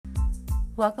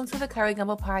Welcome to the Curry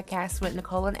Gumbo Podcast with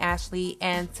Nicole and Ashley,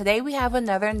 and today we have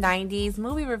another 90s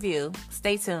movie review.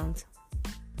 Stay tuned.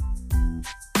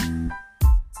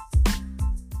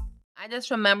 I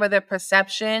just remember the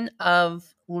perception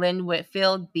of Lynn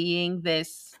Whitfield being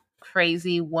this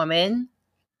crazy woman.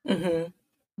 Mm-hmm.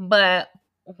 But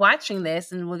watching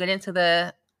this, and we'll get into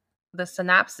the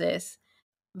synopsis,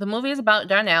 the movie is about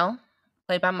Darnell,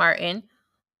 played by Martin,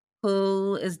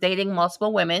 who is dating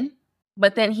multiple women.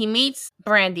 But then he meets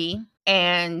Brandy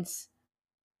and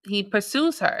he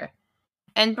pursues her.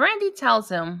 And Brandy tells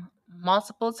him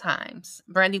multiple times,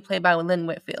 Brandy played by Lynn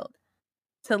Whitfield,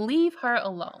 to leave her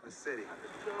alone. City.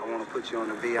 I want to put you on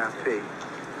the VIP.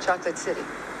 Chocolate City.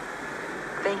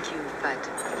 Thank you,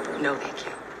 but no thank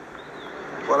you.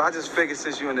 Well, I just figured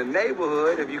since you're in the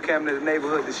neighborhood, if you came to the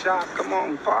neighborhood to shop, come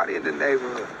on, party in the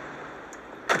neighborhood.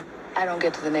 I don't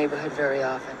get to the neighborhood very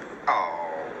often. Oh.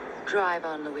 Drive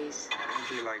on, Louise. Don't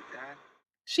be like that.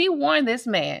 She warned this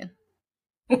man.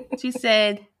 She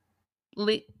said,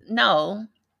 no,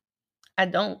 I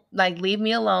don't, leave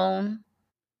me alone.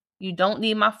 You don't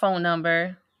need my phone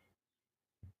number.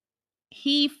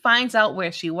 He finds out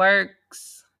where she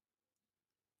works.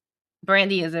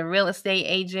 Brandy is a real estate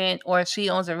agent, or she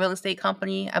owns a real estate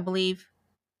company, I believe.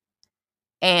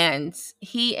 And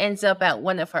he ends up at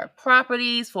one of her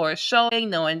properties for a showing,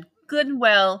 knowing good and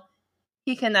well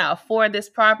he cannot afford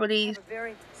this property. I have a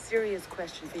very serious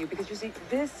question for you, because you see,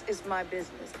 this is my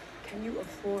business. Can you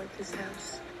afford this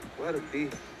house? Well, to be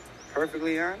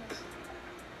perfectly honest,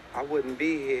 I wouldn't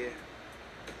be here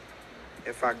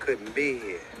if I couldn't be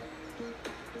here.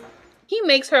 He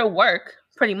makes her work,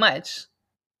 pretty much,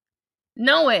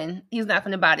 knowing he's not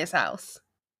going to buy this house.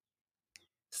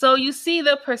 So you see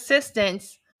the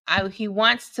persistence. He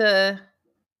wants to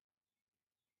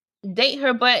date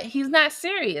her, but he's not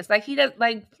serious.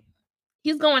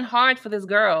 He's going hard for this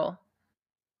girl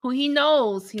who he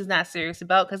knows he's not serious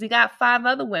about, because he got 5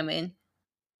 other women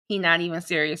he's not even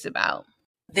serious about.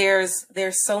 There's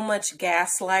so much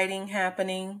gaslighting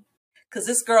happening, because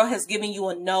this girl has given you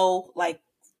a no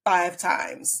 5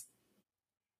 times,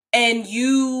 and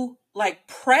you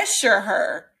pressure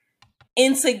her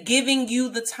into giving you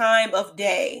the time of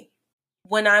day.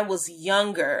 When I was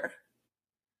younger,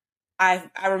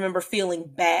 I remember feeling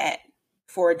bad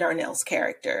for Darnell's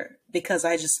character, because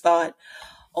I just thought,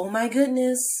 oh my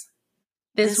goodness,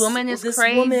 this woman is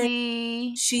crazy.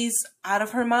 Woman, she's out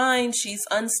of her mind. She's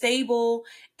unstable,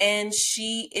 and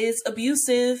she is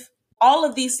abusive. All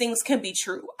of these things can be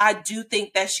true. I do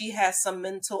think that she has some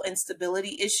mental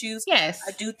instability issues. Yes.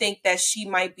 I do think that she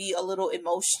might be a little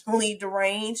emotionally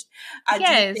deranged. I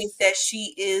do think that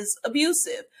she is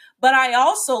abusive. But I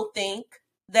also think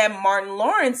that Martin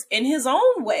Lawrence, in his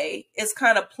own way, is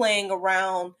kind of playing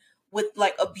around with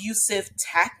abusive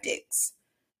tactics.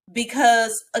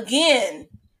 Because again,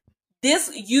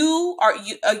 you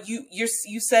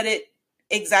said it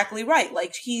exactly right.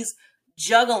 He's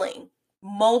juggling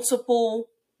multiple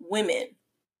women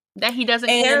that he doesn't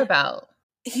care about.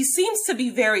 He seems to be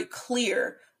very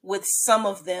clear with some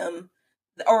of them,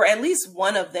 or at least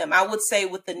one of them. I would say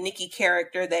with the Nikki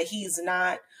character that he's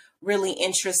not really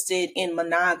interested in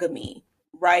monogamy,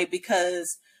 right?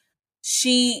 Because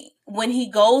when he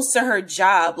goes to her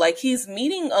job, he's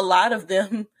meeting a lot of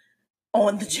them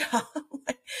on the job.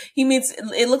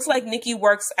 It looks like Nikki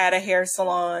works at a hair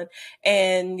salon,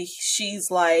 and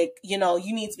she's like, you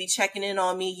need to be checking in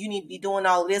on me. You need to be doing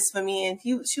all of this for me. And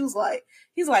he's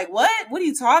like, what are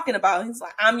you talking about? He's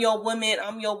like, I'm your woman.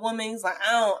 He's like,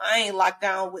 I ain't locked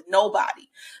down with nobody.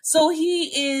 So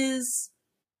he is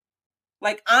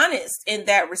honest in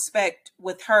that respect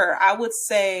with her. I would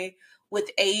say with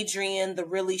Adrienne, the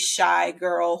really shy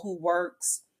girl who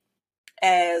works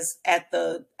at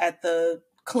the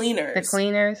cleaners,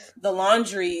 the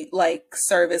laundry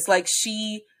service,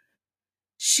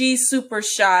 she's super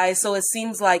shy. So it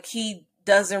seems like he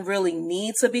doesn't really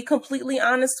need to be completely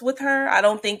honest with her. I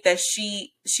don't think that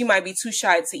she might be too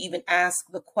shy to even ask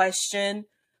the question,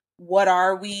 what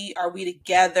are we? Are we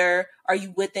together? Are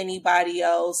you with anybody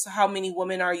else? How many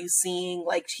women are you seeing?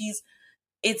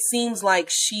 It seems like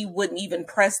she wouldn't even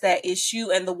press that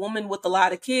issue. And the woman with a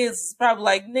lot of kids is probably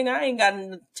like, nigga, I ain't got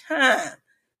enough time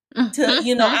to,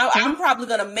 I'm probably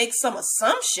going to make some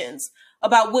assumptions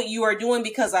about what you are doing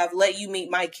because I've let you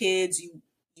meet my kids.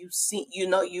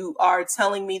 You are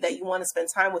telling me that you want to spend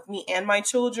time with me and my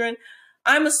children.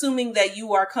 I'm assuming that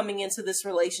you are coming into this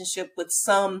relationship with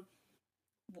some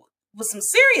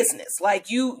seriousness,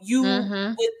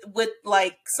 with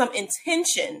some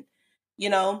intention,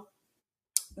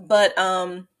 but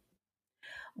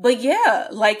yeah,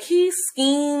 he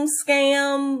schemes,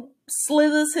 scam,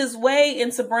 slithers his way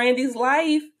into Brandy's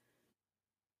life.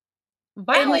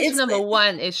 Violation number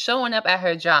one is showing up at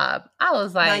her job. I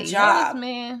was like, my job,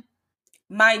 man.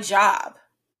 My job.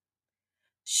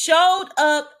 Showed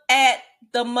up at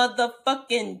the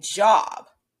motherfucking job.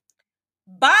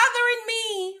 Bothering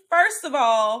me, first of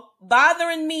all,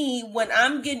 bothering me when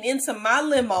I'm getting into my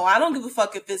limo. I don't give a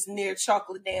fuck if it's near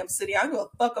Chocolate Damn City. I don't give a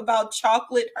fuck about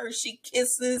chocolate, Hershey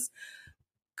Kisses,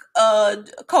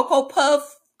 Cocoa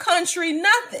Puff country,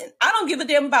 nothing. I don't give a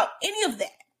damn about any of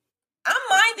that. I'm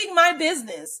minding my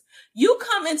business. You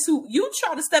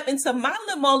try to step into my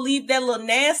limo, leave that little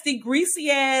nasty, greasy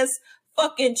ass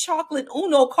fucking chocolate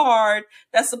Uno card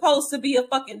that's supposed to be a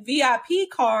fucking VIP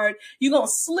card. You gonna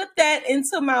slip that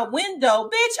into my window,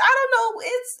 bitch? I don't know.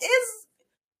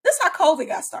 This how COVID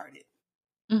got started.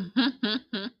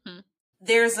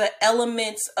 There's an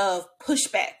element of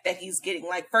pushback that he's getting.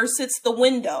 Like, first it's the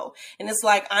window, and it's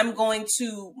like, I'm going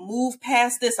to move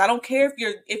past this. I don't care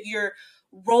if you're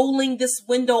rolling this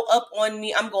window up on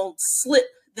me. I'm going to slip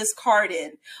this card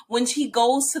in. When he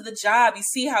goes to the job, you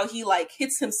see how he like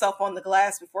hits himself on the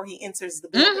glass before he enters the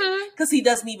building because he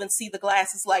doesn't even see the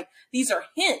glass. It's like, these are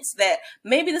hints that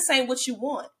maybe this ain't what you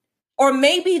want, or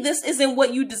maybe this isn't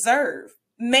what you deserve.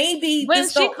 Maybe when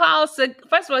she calls,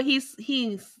 first of all, he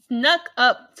snuck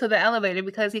up to the elevator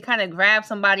because he kind of grabbed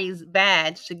somebody's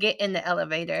badge to get in the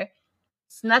elevator.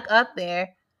 Snuck up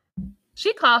there.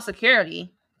 She called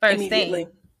security first thing.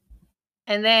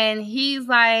 And then he's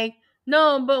like,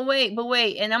 no, but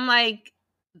wait. And I'm like,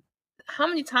 how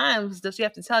many times does she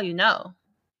have to tell you no?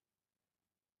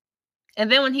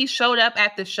 And then when he showed up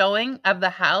at the showing of the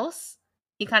house,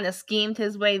 he kind of schemed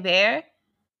his way there.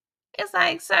 It's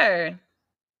like, sir,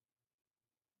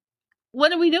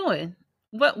 what are we doing?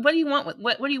 What do you want?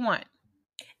 What do you want?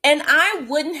 And I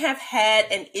wouldn't have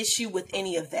had an issue with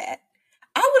any of that.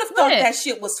 I would have thought that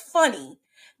shit was funny.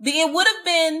 It would have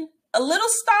been a little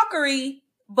stalkery,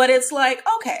 but it's like,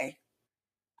 okay,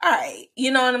 all right.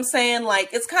 You know what I'm saying? Like,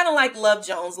 it's kind of like Love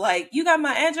Jones. Like, you got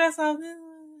my address off this?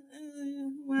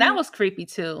 That was creepy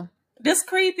too. This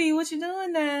creepy. What you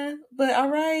doing now? But all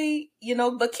right. You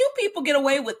know, but cute people get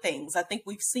away with things. I think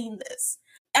we've seen this.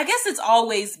 I guess it's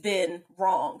always been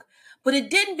wrong, but it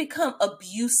didn't become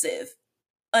abusive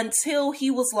until he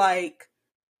was like,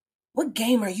 what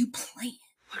game are you playing?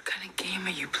 What kind of game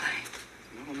are you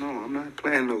playing? No, I'm not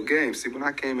playing no game. See, when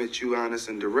I came at you honest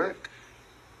and direct,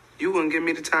 you wouldn't give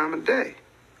me the time of day.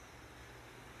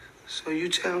 So you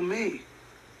tell me,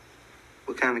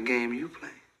 what kind of game you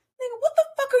playing? Nigga, what the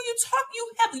fuck are you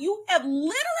talking? You have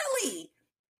literally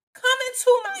come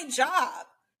into my job.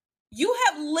 You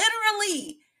have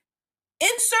literally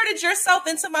inserted yourself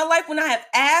into my life when I have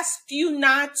asked you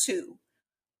not to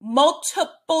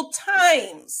multiple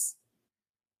times.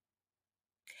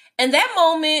 And that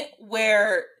moment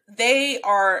where they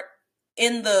are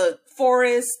in the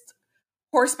forest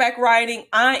horseback riding,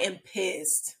 I am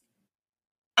pissed.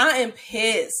 I am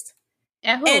pissed.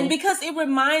 And because it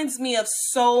reminds me of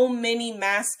so many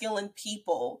masculine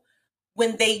people,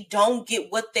 when they don't get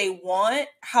what they want,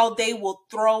 how they will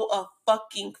throw a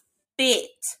fucking fit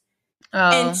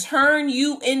and turn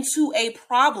you into a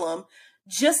problem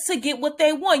just to get what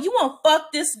they want. You want to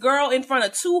fuck this girl in front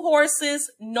of two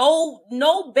horses, no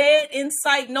bed in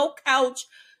sight, no couch,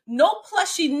 no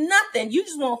plushie, nothing. You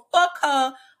just want to fuck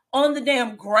her on the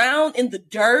damn ground in the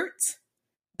dirt.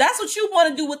 That's what you want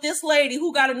to do with this lady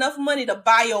who got enough money to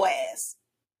buy your ass.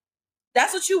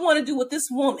 That's what you want to do with this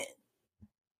woman.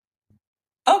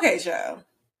 Okay, child.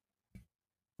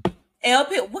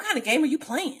 LP, what kind of game are you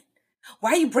playing?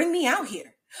 Why you bring me out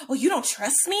here? Oh, you don't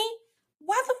trust me?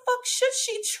 Why the fuck should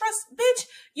she trust? Bitch,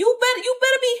 you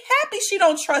better be happy she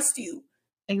don't trust you.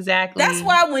 Exactly. That's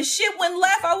why when shit went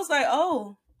left, I was like,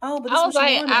 but this I was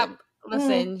like,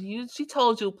 listen, she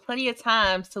told you plenty of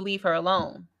times to leave her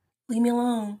alone. Leave me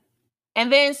alone.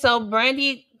 And then so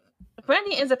Brandy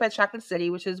ends up at Chocolate City,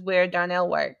 which is where Darnell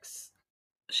works.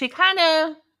 She kind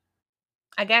of,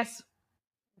 I guess,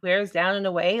 wears down in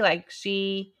a way. Like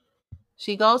she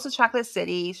goes to Chocolate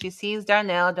City. She sees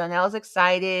Darnell. Darnell's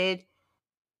excited.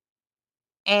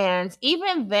 And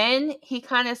even then, he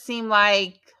kind of seemed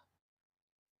like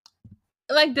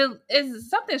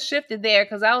something shifted there,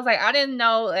 because I was like, I didn't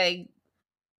know like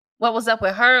what was up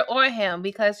with her or him,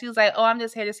 because she was like, oh, I'm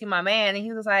just here to see my man. And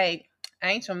he was like,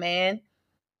 I ain't your man.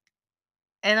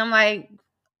 And I'm like,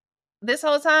 this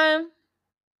whole time,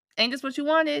 ain't this what you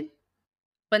wanted?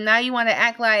 But now you want to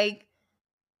act like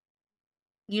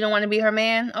you don't want to be her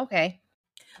man? Okay.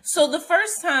 So the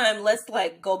first time, let's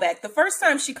go back. The first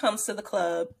time she comes to the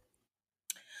club,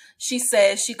 she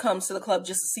says she comes to the club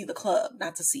just to see the club,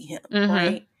 not to see him,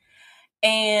 right?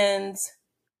 And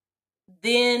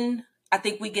then I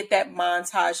think we get that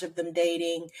montage of them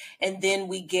dating, and then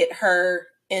we get her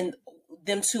and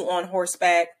them two on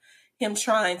horseback, him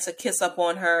trying to kiss up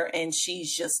on her, and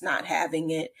she's just not having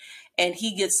it. And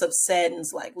he gets upset and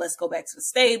is like, let's go back to the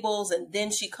stables. And then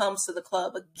she comes to the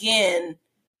club again.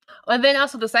 And then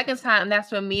also the second time,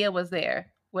 that's when Mia was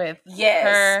there with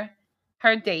Yes.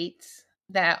 her date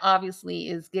that obviously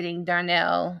is getting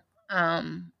Darnell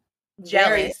Very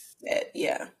jealous. upset.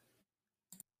 Yeah.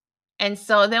 And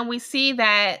so then we see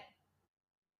that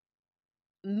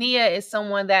Mia is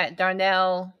someone that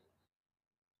Darnell,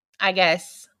 I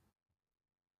guess,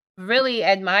 really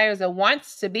admires or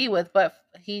wants to be with, but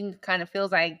he kind of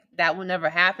feels like that will never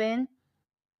happen.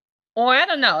 Or I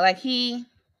don't know, like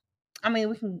I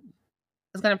mean,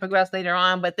 it's going to progress later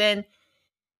on, but then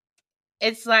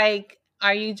it's like,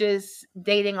 are you just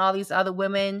dating all these other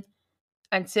women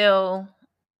until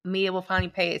Mia will finally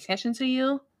pay attention to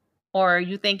you? Or are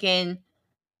you thinking,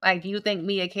 like, do you think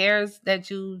Mia cares that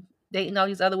you dating all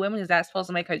these other women? Is that supposed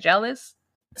to make her jealous?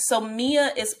 So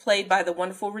Mia is played by the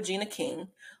wonderful Regina King,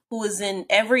 who is in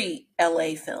every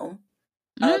LA film,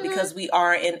 because we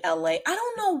are in LA. I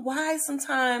don't know why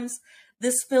sometimes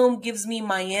this film gives me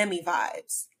Miami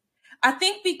vibes. I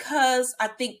think because I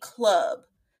think club.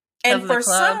 And for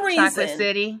some Chocolate reason,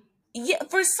 City. Yeah,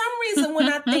 for some reason,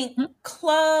 when I think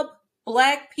club,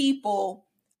 black people,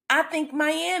 I think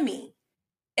Miami.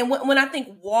 And when I think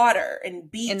water and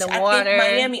beach, In the I water, think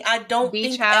Miami. I don't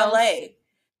beach think house. LA.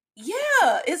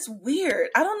 Yeah, it's weird.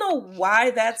 I don't know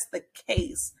why that's the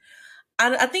case.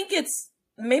 I think it's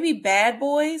maybe Bad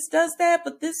Boys does that,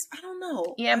 but this, I don't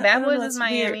know. Yeah, I Bad don't Boys know. is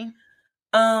It's weird.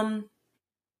 Miami.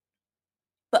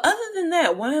 But other than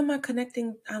that, why am I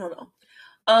connecting? I don't know.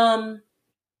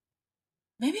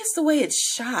 Maybe it's the way it's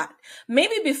shot.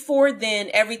 Maybe before then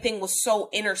everything was so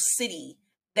inner city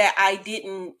that I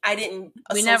didn't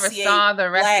We never associate saw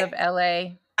the rest black of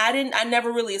LA. I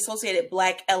never really associated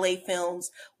black LA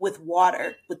films with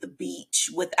water, with the beach,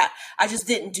 with I just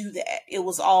didn't do that. It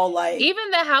was all like Even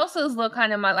the houses look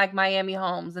kind of like Miami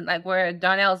homes, and like where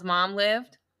Darnell's mom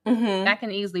lived. mm-hmm. That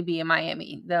can easily be in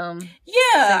Miami. Them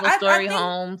Yeah, single story I think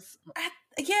homes.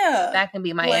 yeah. That can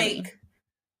be Miami. Like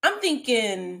I'm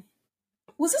thinking,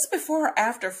 was this before or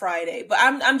after Friday? But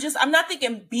I'm not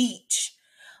thinking beach.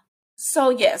 So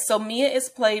yeah, so Mia is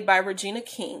played by Regina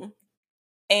King,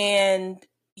 and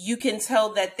you can tell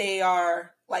that they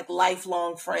are like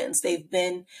lifelong friends. They've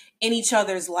been in each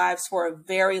other's lives for a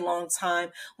very long time.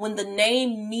 When the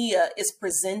name Mia is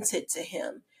presented to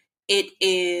him,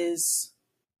 it's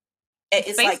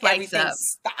like everything up.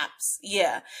 stops.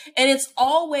 Yeah. And it's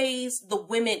always the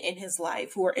women in his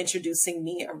life who are introducing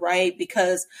Mia, right?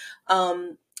 Because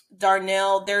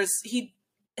Darnell,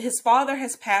 his father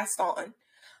has passed on,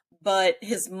 but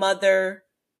his mother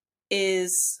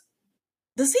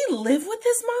does he live with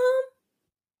his mom?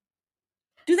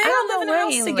 Do they all live in a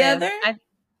house together?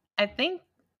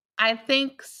 I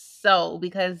think so,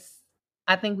 because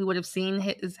I think we would have seen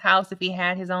his house if he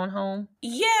had his own home.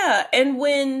 Yeah, and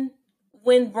when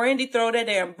Brandy throw that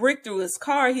damn brick through his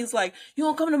car, he's like, "You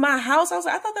won't come to my house?" I was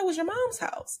like, "I thought that was your mom's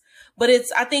house." But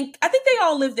I think they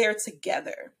all live there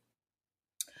together,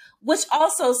 which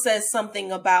also says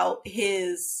something about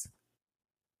his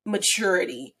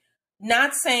maturity.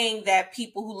 Not saying that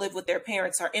people who live with their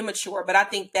parents are immature, but I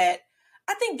think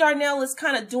Darnell is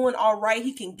kind of doing all right.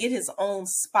 He can get his own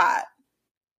spot.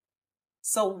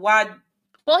 So why?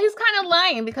 Well, he's kind of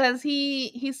lying, because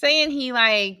he's saying he's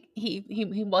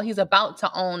about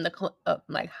to own the club.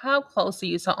 Like, how close are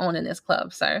you to owning this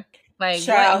club, sir? Like,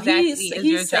 Child, what exactly is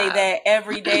he your say job? that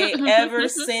every day ever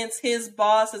since his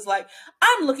boss is like,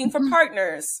 "I'm looking for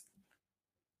partners."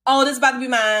 Oh, this is about to be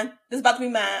mine. This is about to be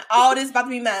mine. Oh, this is about to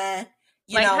be mine.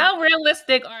 You like, know, how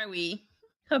realistic are we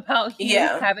about you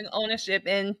yeah. having ownership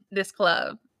in this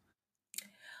club?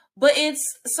 But it's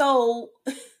so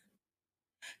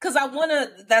because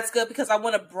that's good, because I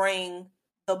want to bring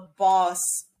the boss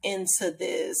into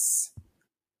this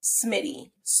Smitty.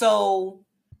 So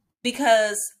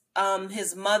because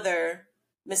his mother,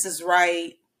 Mrs.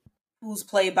 Wright, who's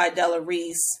played by Della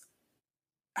Reese,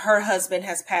 her husband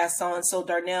has passed on, so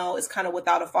Darnell is kind of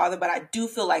without a father. But I do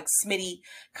feel like Smitty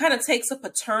kind of takes a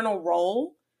paternal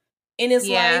role in his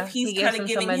life. He's He gives kind of him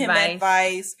giving some him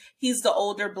advice. He's the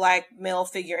older black male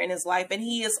figure in his life, and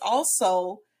he is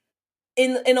also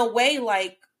in a way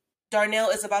like Darnell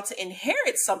is about to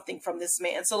inherit something from this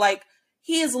man. So like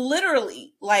he is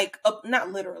literally like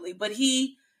not literally, but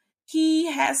he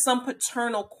has some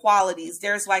paternal qualities.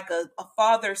 There's like a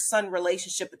father-son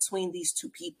relationship between these two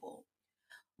people.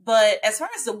 But as far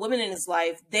as the women in his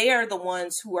life, they are the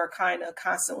ones who are kind of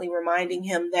constantly reminding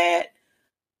him that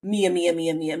Mia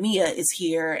is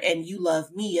here and you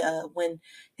love Mia. When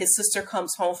his sister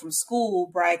comes home from school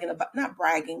bragging about, not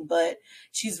bragging, but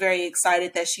she's very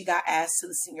excited that she got asked to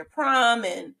the senior prom,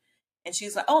 and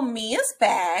she's like, "Oh, Mia's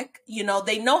back." You know,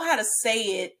 they know how to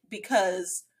say it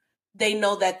because they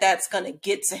know that that's going to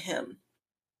get to him.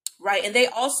 Right? And they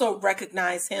also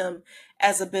recognize him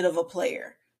as a bit of a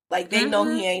player. Like they know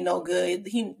he ain't no good.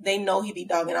 They know he be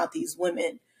dogging out these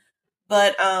women.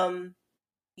 But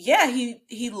yeah,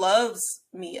 he loves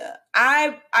Mia.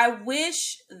 I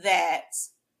wish that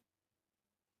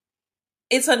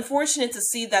it's unfortunate to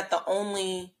see that the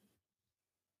only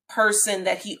person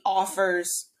that he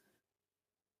offers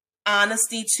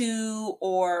honesty to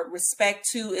or respect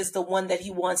to is the one that he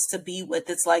wants to be with.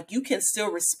 It's like you can still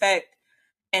respect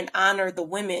and honor the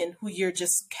women who you're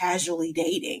just casually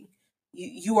dating.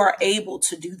 You are able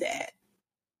to do that.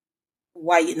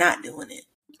 Why you're not doing it?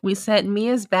 We said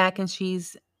Mia's back and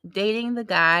she's dating the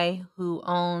guy who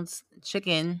owns a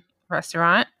chicken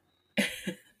restaurant,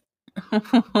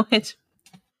 which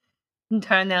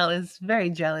Darnell is very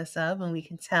jealous of, and we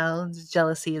can tell the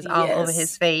jealousy is all over his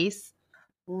Yes. face.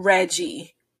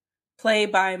 Reggie,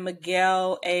 played by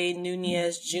Miguel A.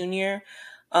 Nunez Jr.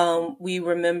 We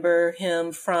remember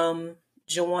him from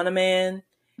Joanna Man.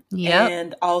 Yep.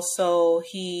 And also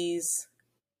he's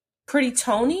Pretty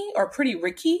Tony or Pretty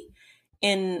Ricky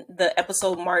in the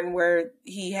episode Martin where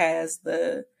he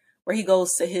goes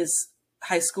to his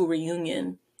high school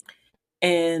reunion,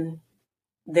 and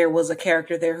there was a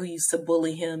character there who used to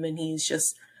bully him, and he's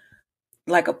just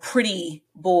like a pretty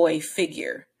boy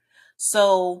figure.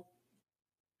 So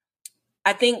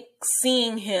I think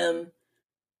seeing him,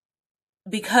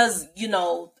 because, you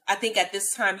know, I think at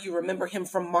this time you remember him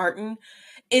from Martin,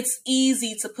 it's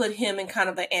easy to put him in kind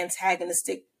of an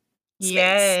antagonistic space.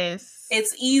 Yes.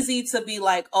 It's easy to be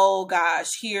like, oh gosh,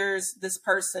 here's this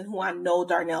person who I know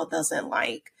Darnell doesn't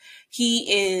like.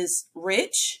 He is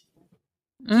rich.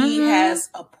 He has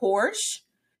a Porsche.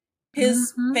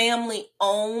 His family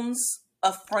owns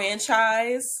a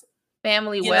franchise.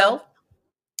 Family wealth.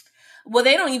 Well,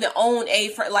 they don't even own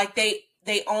like they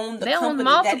own the company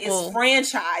that is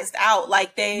franchised out.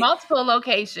 Like multiple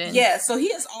locations. Yeah, so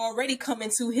he has already come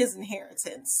into his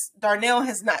inheritance. Darnell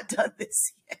has not done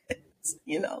this yet,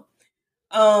 you know.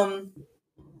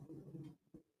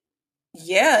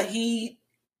 Yeah, he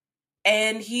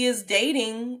is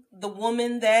dating the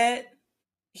woman that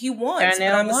he wants.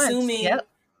 Darnell but I'm wants. assuming,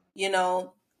 you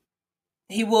know,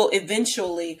 he will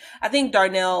eventually. I think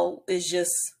Darnell is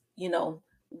just, you know,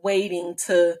 waiting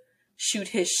to shoot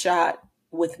his shot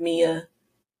with Mia.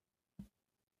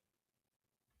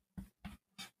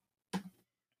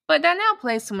 But Darnell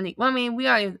plays so many. Well, I mean, we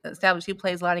already established he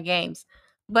plays a lot of games.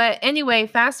 But anyway,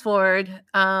 fast forward.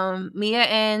 Mia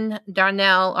and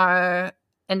Darnell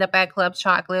end up at Club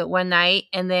Chocolate one night,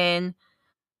 and then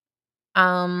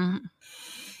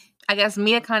I guess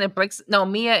Mia kind of breaks. No,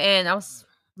 Mia and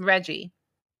Reggie.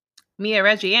 Mia,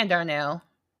 Reggie, and Darnell,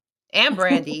 and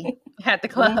Brandy at the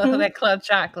club at Club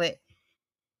Chocolate.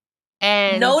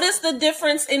 And notice the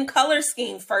difference in color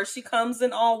scheme. First, she comes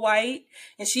in all white,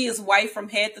 and she is white from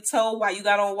head to toe. Why you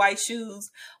got on white shoes?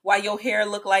 Why your hair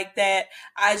look like that?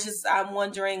 I'm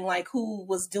wondering, like, who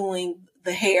was doing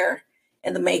the hair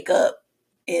and the makeup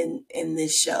in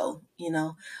this show? You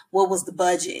know, what was the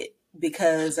budget?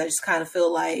 Because I just kind of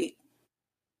feel like,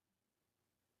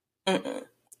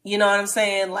 you know what I'm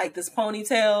saying? Like this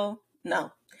ponytail.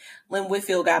 No, Lynn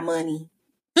Whitfield got money.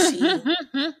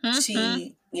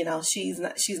 She, you know, she's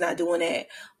not doing that.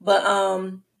 But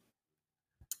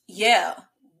yeah,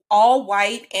 all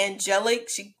white, angelic.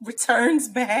 She returns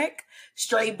back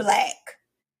straight black,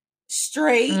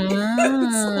 straight,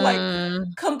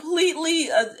 like completely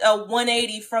a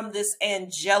 180 from this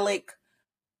angelic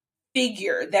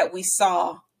figure that we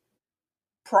saw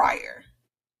prior.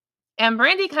 And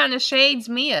Brandy kind of shades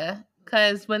Mia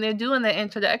because when they're doing the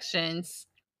introductions,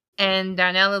 and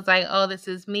Darnell is like, "Oh, this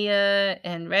is Mia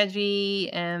and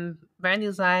Reggie," and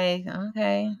Brandy's like,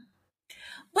 "Okay."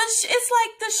 But it's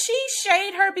like, does she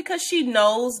shade her because she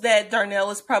knows that Darnell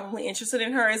is probably interested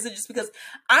in her? Is it just because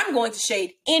I'm going to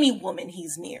shade any woman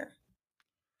he's near?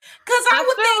 Because I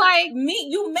would think like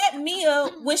you met Mia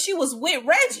when she was with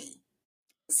Reggie.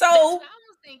 So that's what I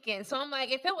was thinking. So I'm like,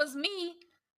 if it was me,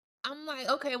 I'm like,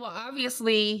 okay, well,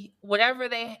 obviously,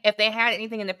 if they had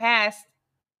anything in the past,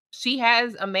 she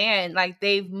has a man, like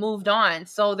they've moved on.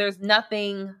 So there's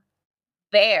nothing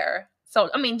there. So,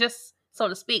 I mean, just so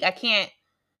to speak,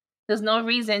 there's no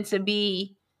reason to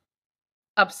be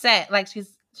upset. Like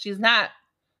she's not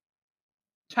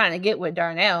trying to get with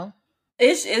Darnell.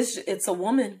 It's a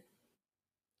woman.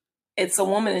 It's a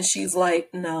woman, and she's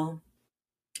like, no,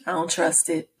 I don't trust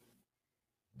it.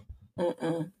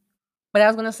 Mm-mm. But I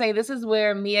was gonna say this is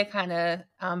where Mia kind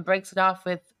of breaks it off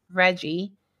with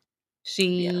Reggie. Yeah.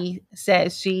 She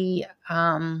says she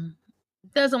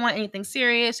doesn't want anything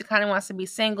serious. She kind of wants to be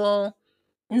single.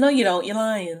 No, you don't. You're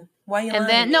lying. Why you And lying,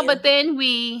 then no, Mia? but then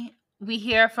we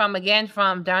hear from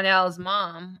Darnell's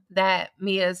mom that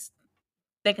Mia's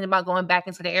thinking about going back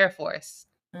into the Air Force.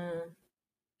 Mm.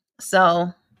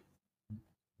 So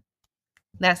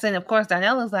that's it. Of course,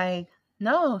 Darnell is like,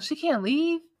 no, she can't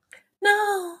leave.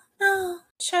 No,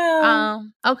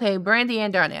 child. Okay, Brandy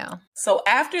and Darnell. So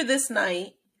after this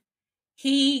night,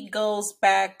 he goes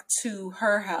back to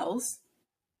her house,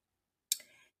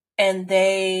 and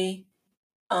they,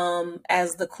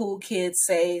 as the cool kids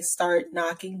say, start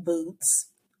knocking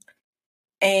boots.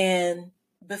 And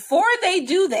before they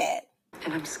do that,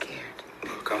 And I'm scared.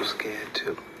 Look, I'm scared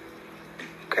too.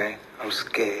 Okay? I'm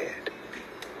scared.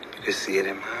 You can see it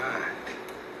in my eye.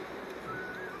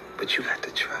 But you got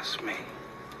to trust me.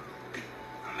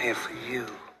 I'm here for you.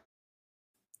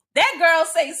 that girl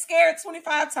say scared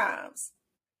 25 times.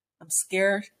 I'm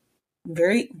scared. I'm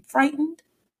very frightened.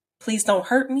 Please don't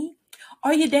hurt me.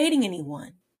 Are you dating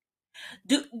anyone?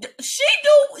 She has She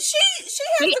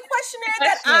the questionnaire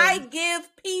that I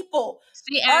give people.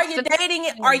 She Are asked you dating?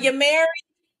 Are you married?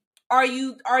 Are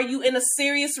you in a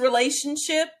serious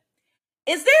relationship?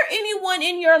 Is there anyone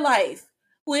in your life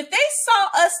who, if they saw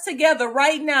us together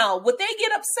right now, would they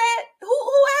get upset?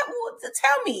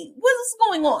 Tell me, what's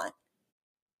going on?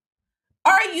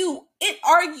 Are you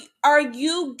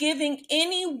giving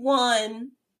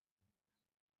anyone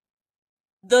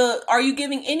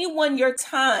your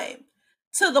time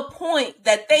to the point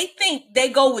that they think they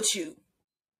go with you?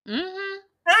 Mm-hmm.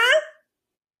 Huh?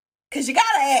 Because you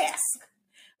gotta ask.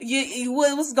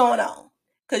 What's going on?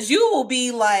 Because you will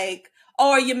be like, oh,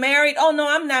 are you married? Oh, no,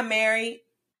 I'm not married.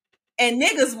 And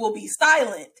niggas will be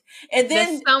silent. And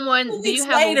then Do you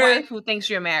have a wife who thinks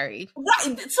you're married? Right,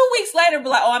 2 weeks later, be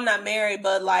like, oh, I'm not married,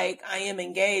 but like I am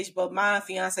engaged. But my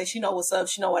fiance, she know what's up.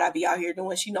 She know what I be out here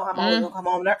doing. She know I'm always gonna come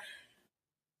home there.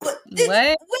 But What? when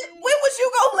was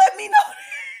you gonna let me know?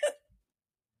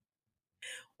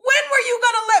 When were you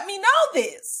gonna let me know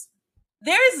this?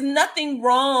 There is nothing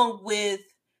wrong with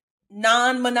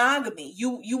non-monogamy.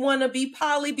 You want to be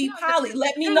poly, be poly.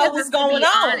 Let me know what's going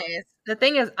on. Honest. The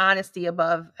thing is honesty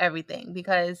above everything,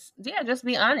 because just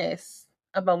be honest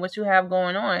about what you have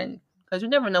going on, because you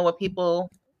never know what people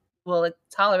will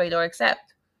tolerate or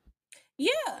accept.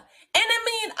 Yeah. And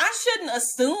I mean, I shouldn't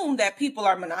assume that people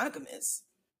are monogamous.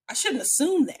 I shouldn't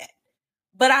assume that.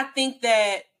 But I think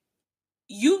that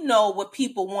you know what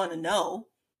people want to know.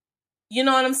 You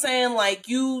know what I'm saying? Like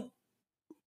you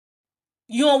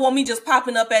don't want me just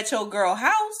popping up at your girl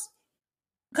house,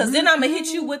 because then I'm gonna hit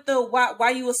you with the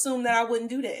why you assume that I wouldn't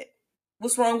do that.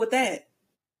 What's wrong with that?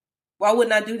 Why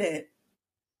wouldn't I do that?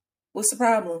 What's the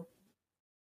problem?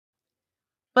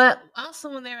 But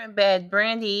also when they're in bed,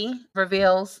 Brandy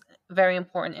reveals very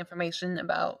important information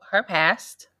about her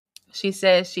past. She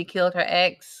says she killed her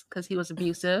ex because he was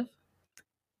abusive.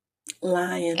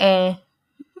 Lying. And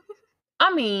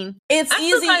I mean, it's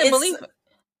easy. Kind of believe her.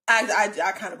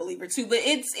 I kind of believe her too, but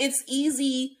it's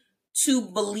easy to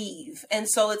believe, and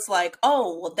so it's like,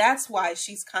 oh, well, that's why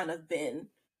she's kind of been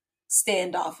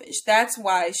standoffish. That's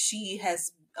why she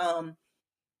has, and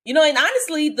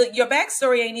honestly, your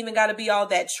backstory ain't even got to be all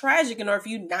that tragic in order for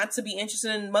you not to be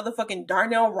interested in motherfucking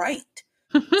Darnell Wright.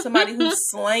 Somebody who's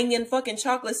slanging fucking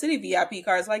Chocolate City VIP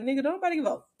cards. Like, nigga, don't nobody give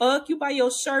a fuck. You buy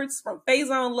your shirts from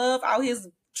Faison Love out his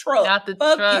truck. Out the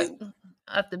fuck truck. You.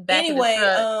 Out the back anyway, of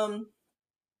the truck.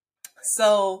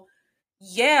 So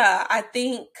yeah, I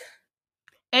think.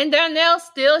 And Darnell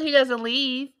he doesn't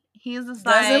leave. He's just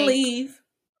doesn't leave.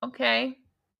 Okay.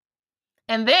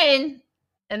 And then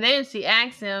she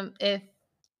asks him if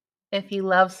he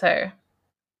loves her.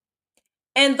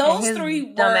 And those three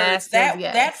words,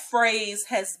 that phrase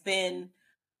has been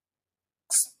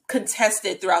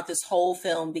contested throughout this whole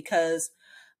film, because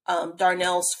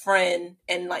Darnell's friend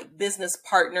and like business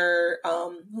partner,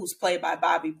 who's played by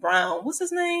Bobby Brown, what's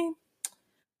his name?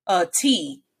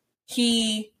 T.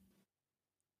 He,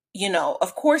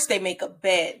 of course they make a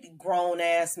bet. Grown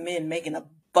ass men making a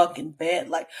fucking bed,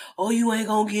 like, oh, you ain't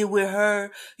gonna get with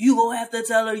her, you gonna have to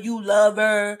tell her you love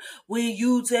her. When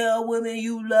you tell women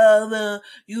you love her,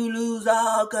 you lose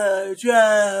all control. Are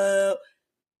y'all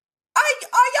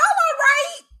all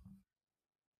right?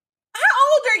 How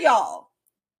old are y'all?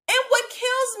 And what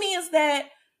kills me is that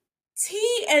T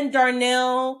and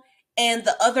Darnell and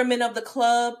the other men of the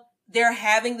club, they're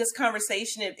having this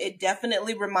conversation. It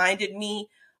definitely reminded me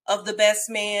of The Best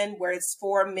Man, where it's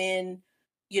four men,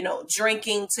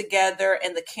 drinking together,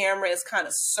 and the camera is kind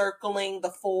of circling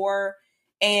the four,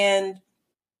 and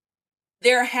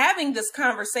they're having this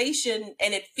conversation,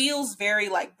 and it feels very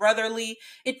like brotherly.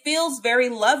 It feels very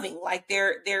loving, like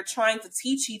they're trying to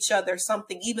teach each other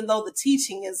something, even though the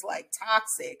teaching is like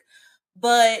toxic.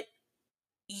 But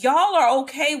y'all are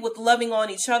okay with loving on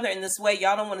each other in this way.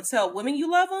 Y'all don't want to tell women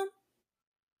you love them.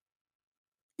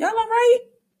 Y'all all right?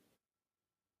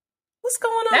 What's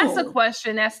going That's a on?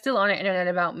 question that's still on the internet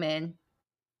about men.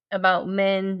 About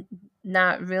men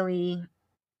not really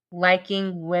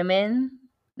liking women.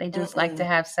 They just like to Mm-mm.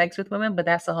 have sex with women, but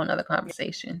that's a whole nother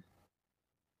conversation.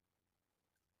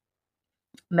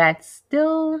 That's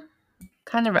still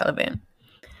kind of relevant.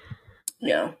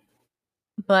 Yeah.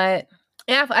 But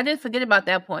yeah, I did forget about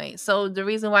that point. So the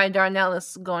reason why Darnell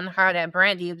is going hard at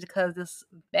Brandy is because this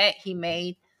bet he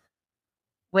made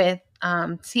with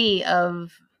T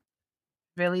of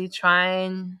really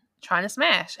trying to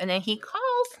smash. And then he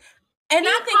calls. And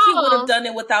He I think he would have calls. done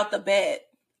it without the bet,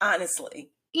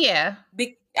 honestly. Yeah.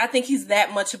 I think he's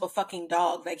that much of a fucking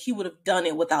dog. Like, he would have done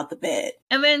it without the bet.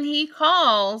 And then he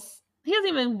calls. He doesn't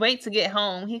even wait to get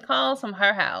home. He calls from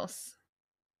her house.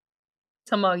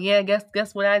 Talking yeah,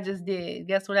 guess what I just did.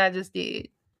 Guess what I just did.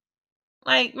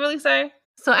 Like, really, sir?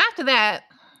 So after that,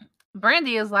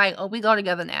 Brandy is like, oh, we go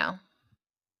together now.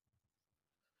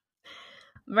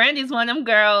 Brandy's one of them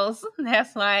girls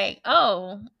that's like,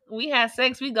 oh, we had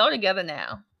sex, we go together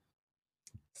now.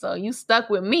 So you stuck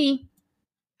with me.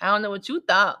 I don't know what you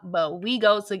thought, but we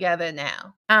go together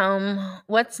now.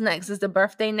 What's next? Is the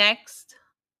birthday next?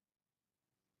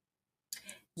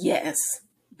 Yes.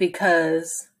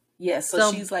 Because, so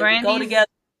So she's like, we go Brandy's together.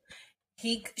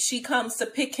 She comes to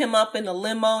pick him up in the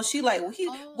limo. She like, what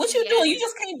you doing? You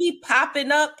just can't be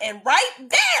popping up. And right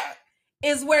there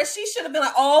is where she should have been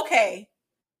like, oh, okay.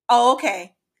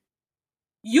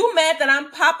 You mad that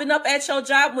I'm popping up at your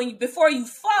job when before you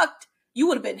fucked, you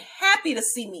would have been happy to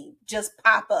see me just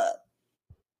pop up.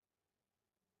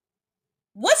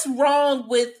 What is wrong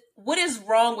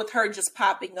with her just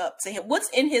popping up to him? What's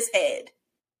in his head?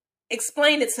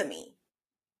 Explain it to me.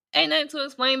 Ain't nothing to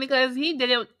explain because he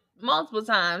did it multiple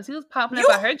times. He was popping up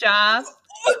at her job.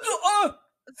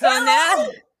 So now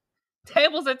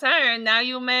tables are turned. Now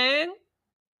you mad?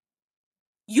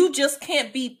 You just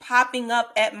can't be popping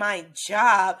up at my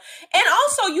job. And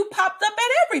also, you popped up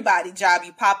at everybody's job.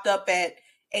 You popped up at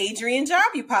Adrian's job.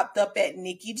 You popped up at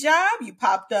Nikki's job. You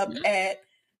popped up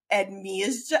at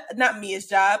Mia's job, not Mia's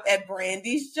job, at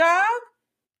Brandy's job.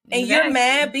 And you're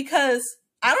mad because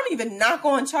I don't even knock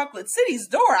on Chocolate City's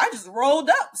door. I just rolled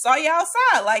up, saw you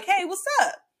outside, like, hey, what's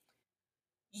up?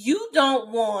 You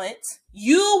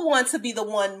want to be the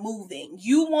one moving.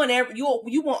 You want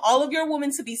all of your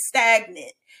women to be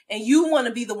stagnant, and you want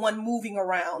to be the one moving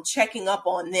around, checking up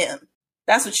on them.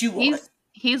 That's what you want.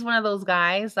 He's one of those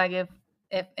guys, like if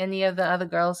any of the other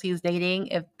girls he's dating,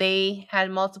 if they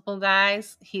had multiple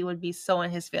guys, he would be so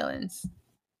in his feelings.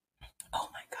 Oh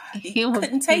my God. He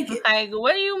couldn't take it. Like,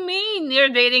 what do you mean you're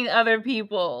dating other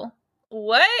people?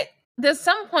 What? There's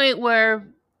some point where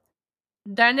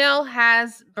Darnell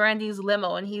has Brandy's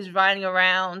limo and he's riding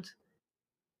around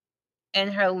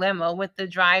in her limo with the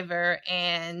driver,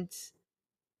 and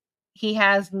he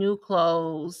has new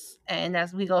clothes, and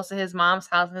as he goes to his mom's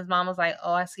house, and his mom was like,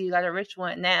 oh, I see you got a rich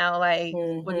one now. Like,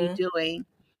 what are you doing?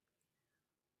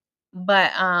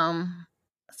 But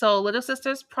so little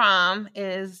sister's prom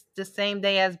is the same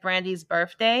day as Brandy's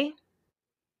birthday,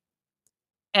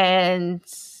 and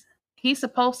he's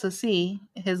supposed to see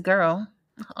his girl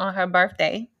on her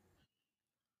birthday,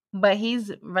 but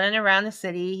he's running around the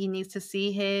city. He needs to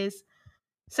see his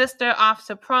sister off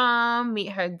to prom,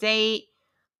 meet her date.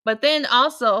 But then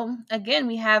also, again,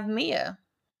 we have Mia.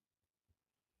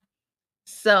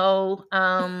 So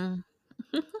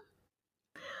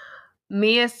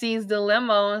Mia sees the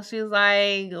limo and she's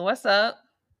like, what's up?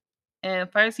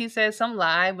 And first he says some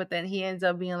lie, but then he ends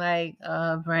up being like,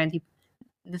 Brandy,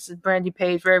 this is Brandy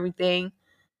paid for everything,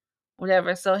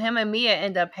 whatever. So him and Mia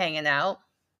end up hanging out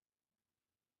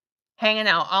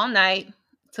all night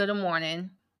till the morning,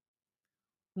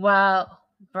 while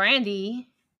Brandy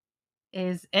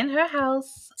is in her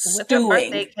house with her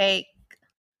birthday cake,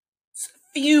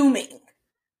 fuming,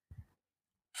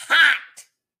 hot.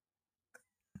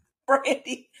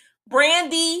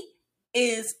 Brandy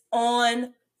is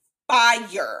on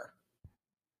fire.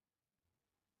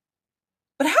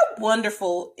 But how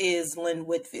wonderful is Lynn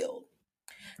Whitfield?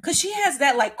 Because she has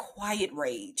that like quiet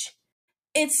rage.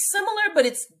 It's similar, but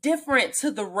it's different to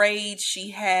the rage she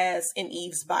has in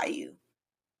Eve's Bayou.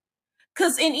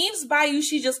 Because in Eve's Bayou,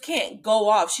 she just can't go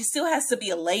off. She still has to be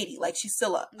a lady. Like, she's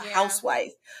still a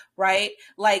housewife, right?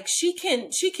 Like, she can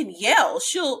yell.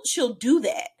 She'll do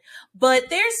that. But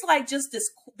there's like just this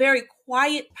very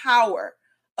quiet power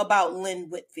about Lynn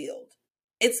Whitfield.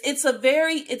 It's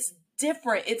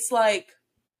different. It's like,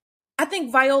 I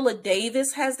think Viola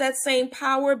Davis has that same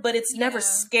power, but it's never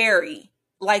scary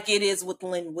like it is with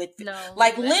Lynn Whitfield. No,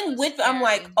 like Lynn Whitfield, I'm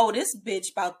like, oh, this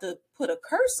bitch about to put a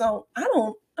curse on. I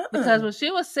don't. Because when she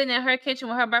was sitting in her kitchen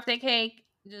with her birthday cake,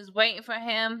 just waiting for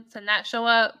him to not show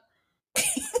up,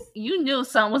 you knew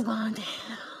something was going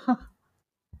down.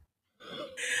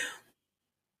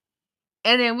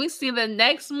 And then we see the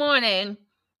next morning,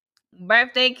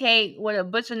 birthday cake with a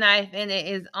butcher knife in it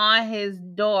is on his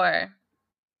door.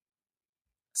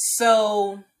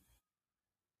 So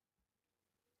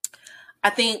I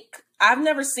think I've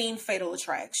never seen Fatal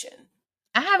Attraction.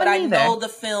 I haven't but either. I know the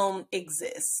film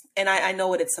exists and I know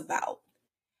what it's about.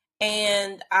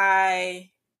 And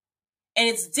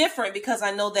it's different because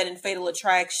I know that in Fatal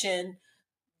Attraction,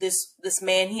 this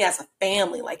man, he has a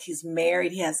family, like he's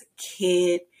married, he has a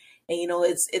kid, and you know,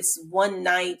 it's one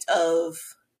night of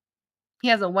he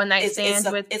has a one night stand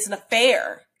it's an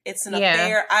affair. It's an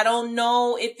affair. I don't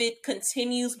know if it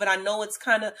continues, but I know it's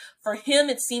kind of, for him,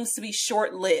 it seems to be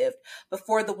short-lived.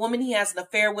 Before the woman he has an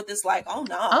affair with is like, oh,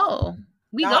 no. Oh,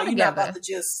 we go together. You're not about to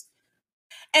just...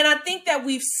 And I think that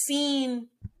we've seen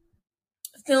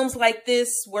films like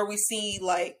this where we see,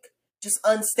 like, just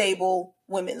unstable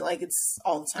women. Like, it's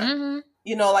all the time. Mm-hmm.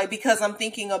 You know, like, because I'm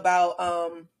thinking about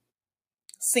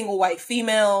Single White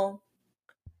Female.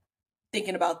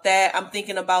 Thinking about that. I'm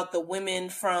thinking about the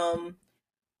women from...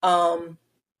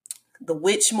 the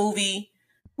witch movie.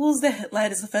 What was that?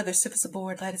 Light as a feather, stiff as a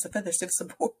board. Light as a feather, stiff as a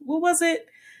board. What was it?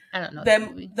 I don't know.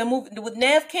 The movie with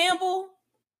Neve Campbell.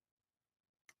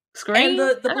 Scream? And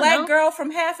the black girl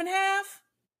from Half and Half.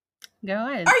 Girl,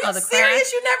 Are you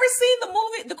serious? You never seen the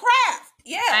movie The Craft?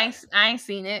 Yeah. I ain't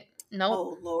seen it. Nope.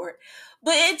 Oh Lord.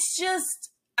 But it's just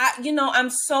I'm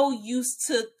so used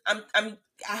to I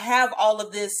have all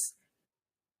of this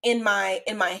in my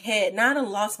head. Now I done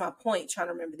lost my point trying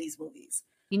to remember these movies.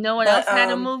 You know what else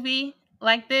had a movie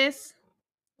like this?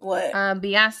 What?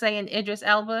 Beyonce and Idris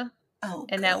Elba. Oh,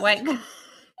 and God. That white guy.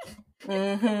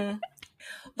 Mm-hmm.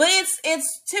 But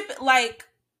it's typical. Like,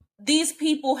 these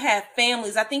people have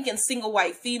families. I think in Single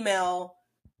White Female,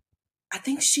 I don't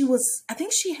think she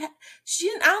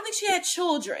had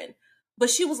children, but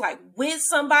she was like with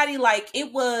somebody. Like, there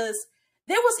was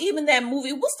even that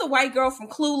movie. What's the white girl from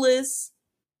Clueless?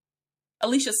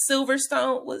 Alicia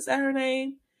Silverstone, was that her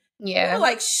name? Yeah. You know,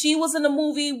 like, she was in a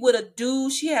movie with a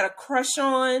dude she had a crush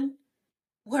on.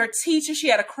 With her teacher, she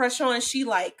had a crush on, and she,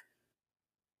 like,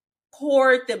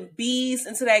 poured them bees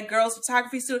into that girl's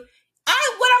photography studio.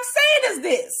 What I'm saying is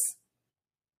this.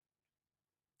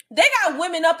 They got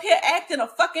women up here acting a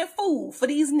fucking fool for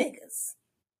these niggas.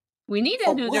 We need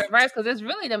to do this reverse, because it's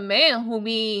really the men who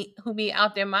be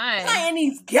out their mind. Playing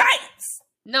these games.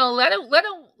 No, let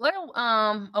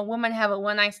a woman have a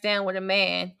one night stand with a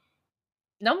man.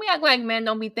 Don't be act like men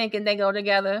don't be thinking they go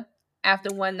together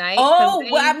after one night. Oh,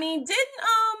 well, I mean, didn't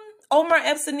Omar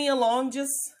Epps and Nia Long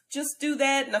just do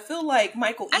that? And I feel like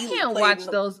Michael Ealy I can't watch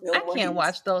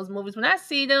those movies. When I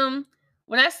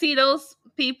see those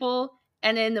people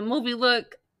and then the movie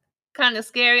look kind of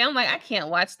scary, I'm like, I can't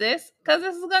watch this because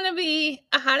this is gonna be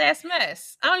a hot ass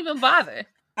mess. I don't even bother.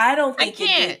 I don't think it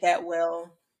did that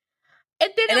well.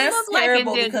 It didn't look like it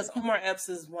did. Because Omar Epps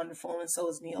is wonderful and so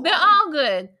is Neil. They're all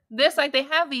good. There's like, they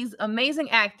have these amazing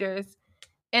actors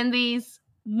in these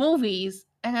movies,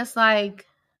 and it's like,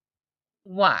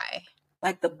 why?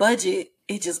 Like, the budget,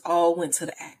 it just all went to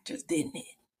the actors, didn't it?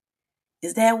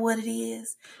 Is that what it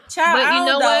is? Child, but you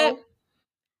know what?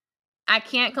 I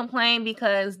can't complain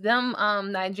because them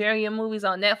Nigerian movies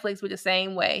on Netflix were the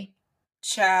same way.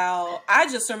 Child, I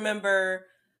just remember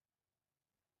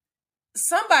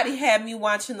somebody had me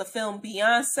watching the film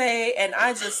Beyonce, and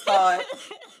I just thought,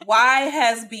 why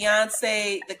has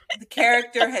Beyonce, the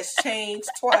character has changed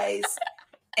twice,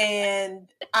 and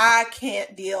I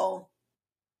can't deal.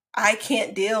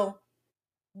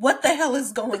 What the hell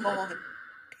is going on?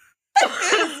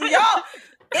 Y'all,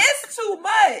 it's too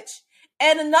much.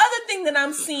 And another thing that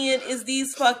I'm seeing is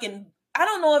these fucking, I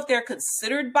don't know if they're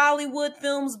considered Bollywood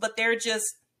films, but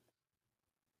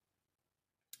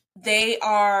they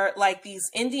are like these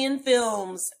Indian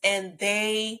films, and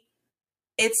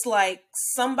it's like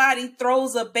somebody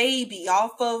throws a baby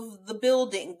off of the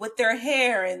building with their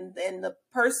hair, and the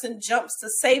person jumps to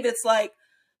save it. It's like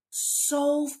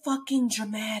so fucking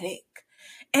dramatic.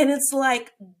 And it's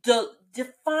like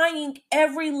defying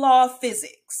every law of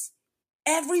physics.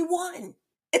 everyone.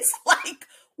 It's like,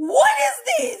 what is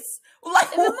this?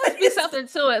 Like, and there must be something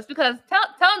to it because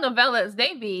telenovelas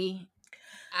they be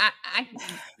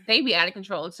out of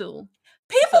control too.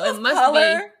 People So it of must be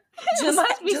color it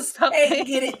must be something.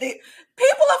 get it.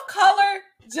 People of color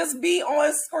just be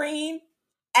on screen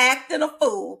acting a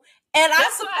fool, and I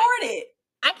support it.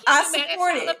 I can't be mad at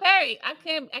Tyler Perry.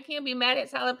 I can't be mad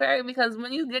at Tyler Perry because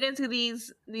when you get into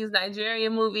these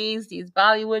Nigerian movies, these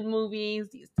Bollywood movies,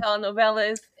 these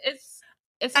telenovelas, it's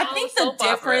I all think a soap the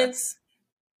difference.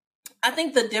 I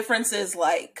think the difference is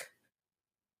like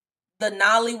the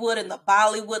Nollywood and the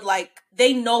Bollywood. Like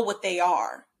they know what they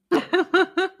are.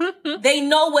 They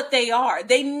know what they are.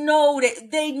 They know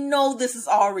this is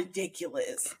all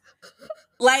ridiculous.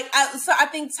 Like I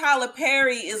think Tyler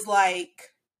Perry is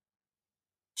like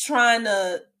trying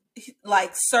to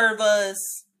like serve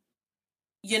us,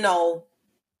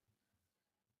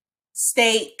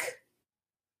 steak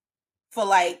for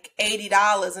like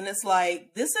 $80, and it's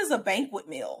like, this is a banquet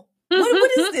meal.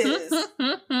 What is this?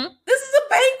 This is a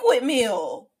banquet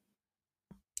meal.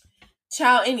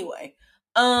 Child, anyway.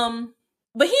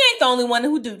 But he ain't the only one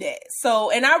who do that.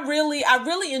 So, and I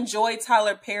really enjoy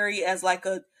Tyler Perry as like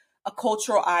a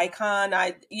cultural icon.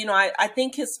 I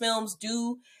think his films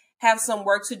do have some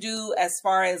work to do as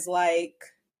far as like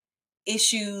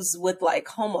issues with like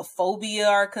homophobia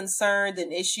are concerned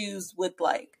and issues with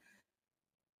like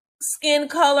skin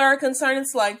color are concerned.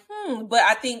 It's like, but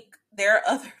I think there are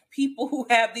other people who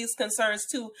have these concerns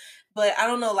too. But I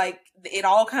don't know, like it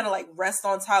all kind of like rests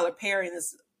on Tyler Perry in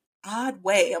this odd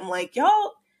way. I'm like,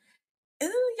 y'all, I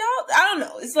don't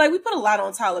know. It's like we put a lot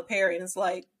on Tyler Perry, and it's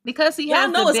like because he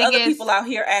has the biggest, other people out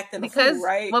here acting a fool,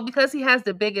 right? Well, because he has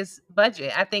the biggest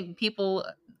budget. I think people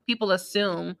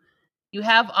assume you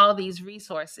have all these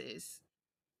resources.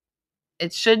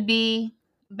 It should be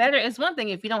better. It's one thing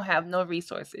if you don't have no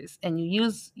resources and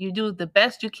you do the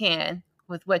best you can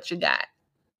with what you got.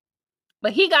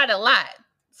 But he got a lot.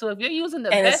 So if you're using the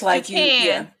best like you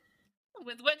can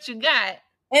with what you got.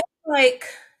 And like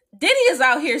Diddy is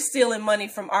out here stealing money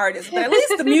from artists, but at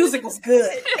least the music was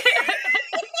good.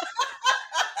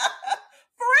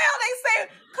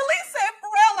 Khalees said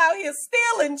Pharrell out here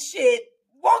stealing shit.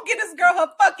 Won't get this girl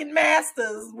her fucking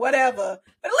masters, whatever.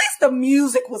 But at least the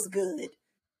music was good.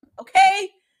 Okay?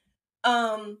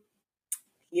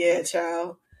 Yeah,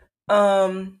 child.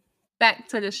 Back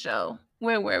to the show.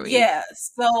 Where were we? Yeah,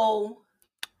 so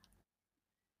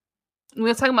we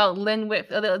were talking about Lynn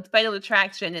Whitfield, the Fatal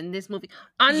Attraction in this movie.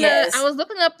 I was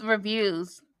looking up the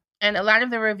reviews, and a lot of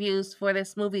the reviews for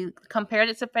this movie compared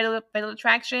it to Fatal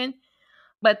Attraction,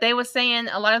 but they were saying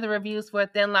a lot of the reviews for A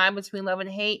Thin Line Between Love and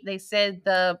Hate, they said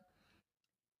the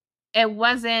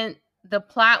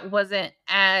plot wasn't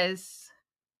as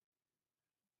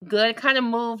good. It kind of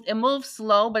moved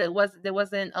slow, but there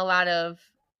wasn't a lot of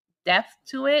depth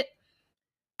to it.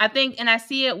 I think, and I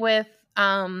see it with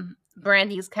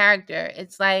Brandy's character.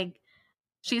 It's like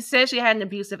she says she had an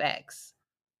abusive ex,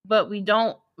 but we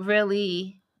don't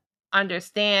really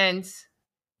understand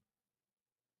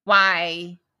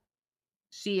why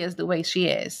she is the way she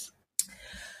is.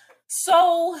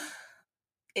 So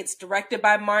it's directed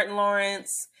by Martin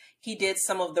Lawrence. He did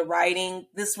some of the writing.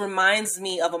 This reminds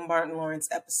me of a Martin Lawrence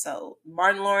episode.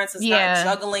 Martin Lawrence is not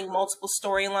juggling multiple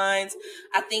storylines.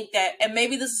 I think that, and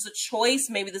maybe this is a choice.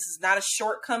 Maybe this is not a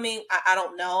shortcoming. I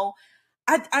don't know.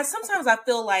 I sometimes I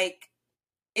feel like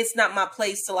it's not my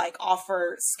place to like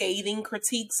offer scathing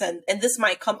critiques, and this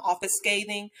might come off as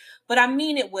scathing, but I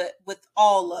mean it with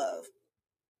all love.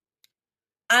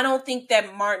 I don't think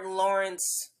that Martin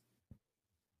Lawrence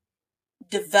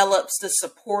develops the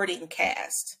supporting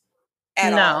cast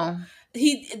at all.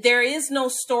 There is no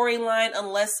storyline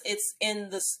unless it's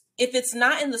if it's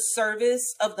not in the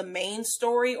service of the main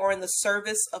story or in the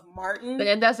service of Martin, but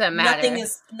it doesn't matter.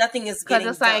 Nothing is getting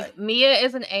it's done. Like Mia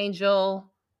is an angel,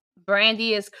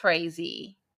 Brandy is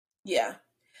crazy. Yeah.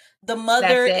 The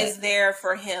mother is there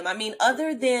for him. I mean,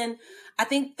 other than, I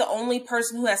think the only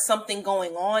person who has something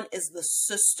going on is the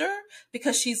sister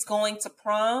because she's going to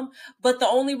prom. But the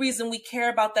only reason we care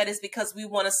about that is because we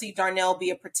want to see Darnell be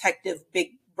a protective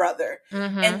big brother.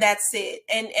 Mm-hmm. And that's it.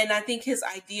 And I think his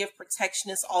idea of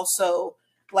protection is also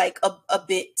like a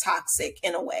bit toxic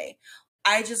in a way.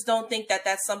 I just don't think that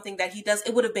that's something that he does.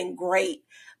 It would have been great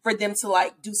for them to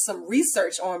like do some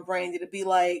research on Brandy to be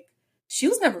like, she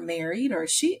was never married, or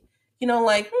she,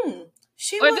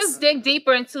 just dig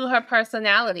deeper into her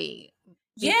personality.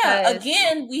 Yeah,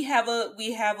 again, we have a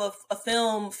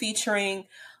film featuring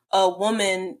a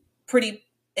woman pretty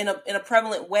in a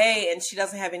prevalent way, and she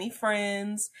doesn't have any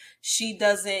friends. She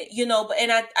doesn't, but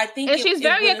I think And she's it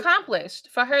very would have accomplished.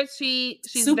 For her, she's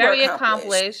super very accomplished.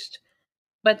 accomplished.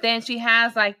 But then she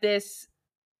has like this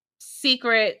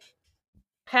secret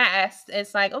past.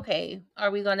 It's like, okay,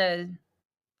 are we gonna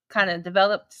kind of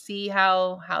develop to see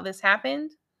how this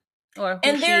happened or who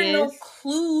And there she are no is?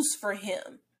 clues for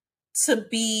him to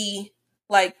be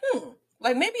like,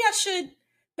 like maybe I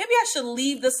should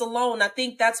leave this alone. I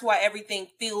think that's why everything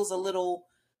feels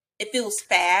it feels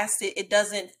fast. It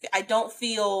doesn't, I don't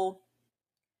feel,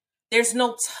 there's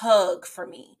no tug for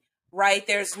me, right?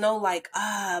 There's no like,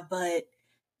 but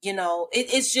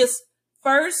it's just,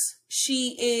 first,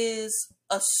 she is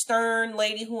a stern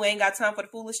lady who ain't got time for the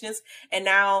foolishness. And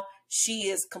now she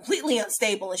is completely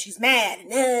unstable and she's mad.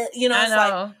 And, I it's like,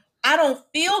 know. I don't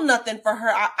feel nothing for her.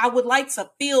 I would like to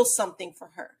feel something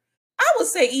for her. I would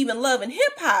say even Love and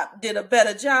Hip Hop did a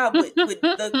better job with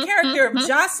the character of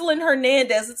Jocelyn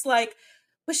Hernandez. It's like,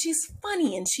 but she's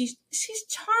funny and she's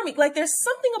charming. Like there's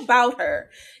something about her.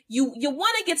 You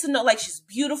want to get to know, like she's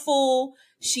beautiful.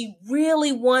 She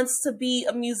really wants to be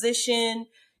a musician.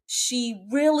 She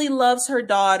really loves her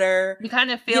daughter. You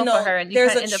kind of feel for her, and you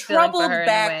There's kind of a end up feeling for her troubled in a way.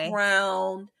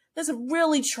 background. There's a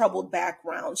really troubled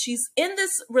background. She's in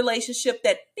this relationship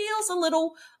that feels a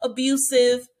little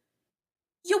abusive.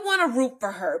 You want to root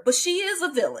for her, but she is a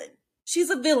villain. She's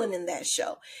a villain in that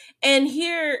show. And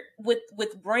here with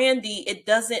Brandy, it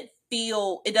doesn't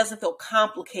feel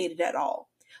complicated at all.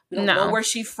 We don't know No. where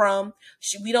she's from.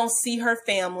 We don't see her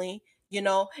family.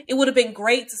 It would have been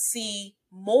great to see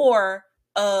more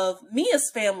of Mia's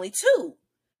family too,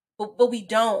 but we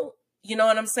don't. You know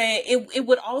what I'm saying? It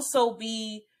would have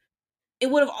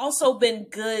also been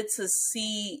good to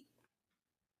see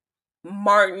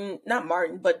not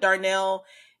Martin, but Darnell,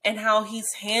 and how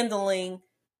he's handling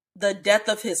the death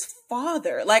of his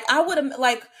father. Like I would have,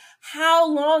 like, how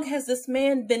long has this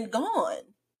man been gone?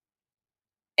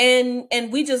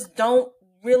 And we just don't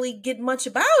really get much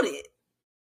about it.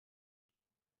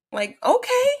 Like,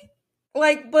 okay.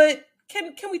 Like, but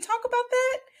can we talk about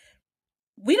that?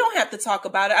 We don't have to talk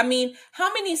about it. I mean,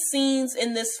 how many scenes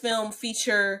in this film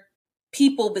feature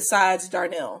people besides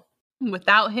Darnell?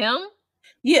 Without him,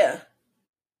 Yeah.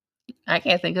 I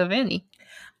can't think of any.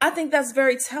 I think that's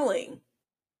very telling.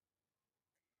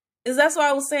 That's why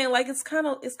I was saying, like, it's kind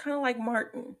of like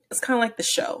Martin. It's kind of like the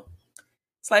show.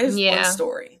 It's like there's one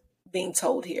story being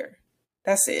told here.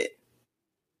 That's it.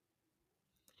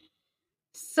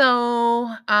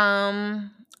 So,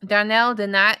 Darnell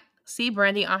did not see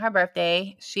Brandy on her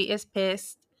birthday. She is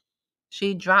pissed.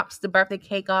 She drops the birthday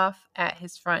cake off at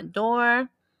his front door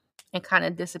and kind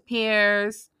of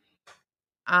disappears.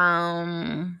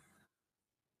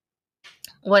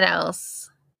 What else?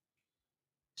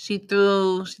 She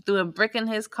threw a brick in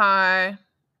his car.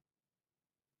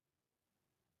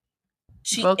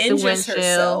 She broke the injures windshield.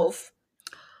 herself.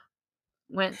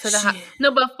 Went to the house.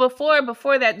 No, but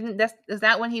before that, is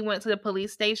that when he went to the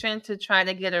police station to try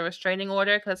to get a restraining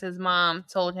order because his mom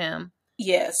told him.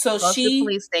 Yeah, so go to the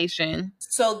police station.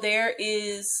 So there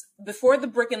is, before the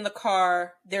brick in the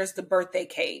car, there's the birthday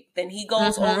cake. Then he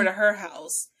goes over to her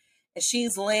house, and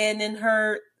she's laying in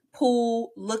her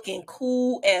pool looking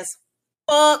cool as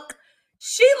fuck.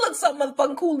 She looks so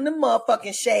motherfucking cool in the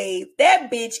motherfucking shade.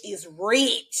 That bitch is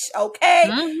rich, okay?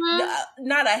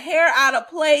 Not a hair out of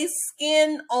place,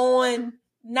 skin on,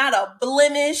 not a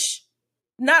blemish,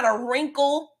 not a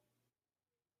wrinkle.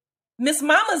 Miss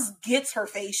Mamas gets her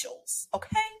facials,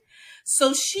 okay?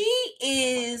 So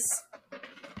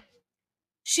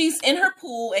she's in her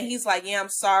pool, and he's like, yeah, I'm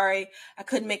sorry. I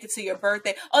couldn't make it to your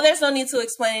birthday. Oh, there's no need to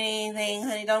explain anything,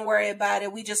 honey. Don't worry about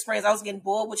it. We just friends. I was getting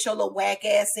bored with your little whack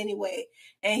ass anyway.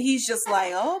 And he's just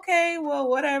like, okay, well,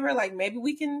 whatever. Like, maybe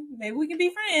we can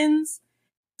be friends.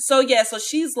 So yeah, so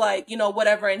she's like,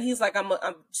 whatever. And he's like, I'm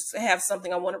just have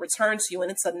something I want to return to you.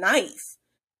 And it's a knife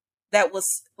that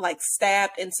was like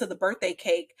stabbed into the birthday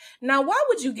cake. Now, why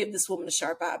would you give this woman a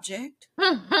sharp object?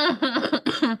 Why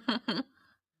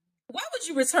would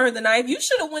you return the knife? You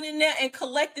should have went in there and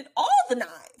collected all the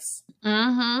knives.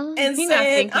 And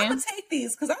said, I'm going to take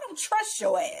these because I don't trust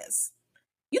your ass.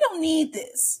 You don't need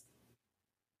this.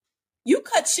 You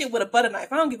cut shit with a butter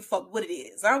knife. I don't give a fuck what it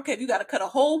is. I don't care if you got to cut a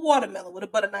whole watermelon with a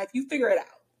butter knife. You figure it out.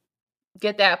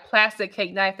 Get that plastic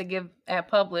cake knife to give at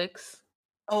Publix.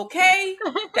 Okay?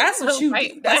 That's what you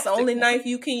do. That's the only knife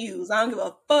you can use. I don't give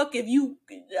a fuck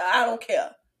I don't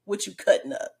care what you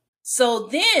cutting up. So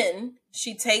then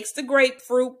she takes the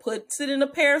grapefruit, puts it in a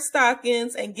pair of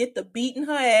stockings, and get the beating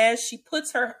her ass. She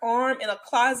puts her arm in a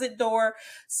closet door,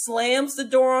 slams the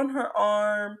door on her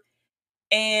arm,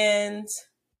 and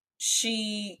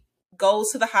she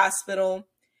goes to the hospital,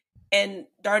 and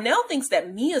Darnell thinks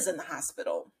that Mia's in the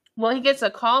hospital. Well, he gets a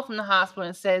call from the hospital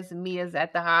and says Mia's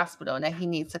at the hospital and that he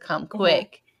needs to come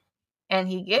quick. And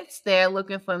he gets there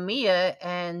looking for Mia,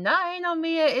 and no, ain't no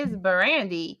Mia, it's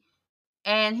Brandy.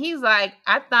 And he's like,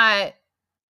 I thought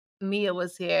Mia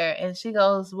was here. And she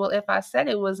goes, well, if I said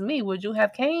it was me, would you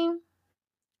have came?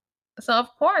 So,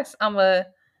 of course, I'm going to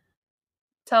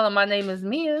tell him my name is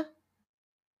Mia.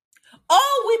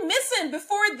 Oh, we missing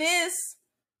before this.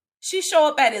 She show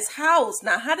up at his house.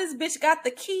 Now, how this bitch got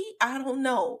the key, I don't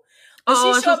know. But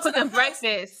she show up to the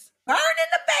breakfast.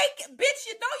 Burning the bacon. Bitch,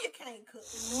 you know you can't cook.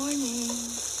 Good morning.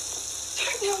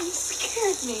 Darnell, you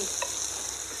scared me.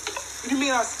 What do you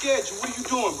mean I scared you? What are you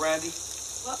doing, Brandy?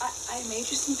 Well, I made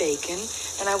you some bacon,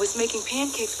 and I was making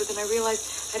pancakes with them. I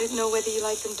realized I didn't know whether you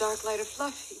liked them dark, light, or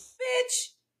fluffy.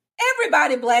 Bitch,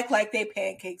 everybody black like they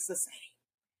pancakes the same.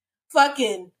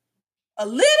 Fucking a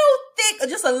little thick, or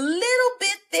just a little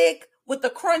bit thick with the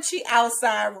crunchy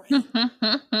outside ring.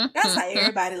 That's how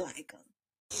everybody like them.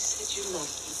 You said you loved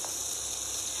me.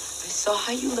 I saw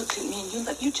how you looked at me, and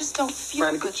you just don't feel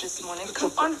Brandy, good this morning.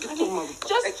 Come on, honey. honey.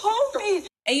 Just hold me.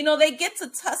 And you know, they get to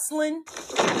tussling.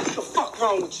 What the fuck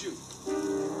wrong with you?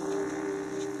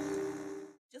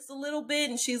 Just a little bit,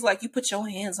 and she's like, you put your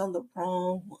hands on the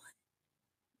wrong one.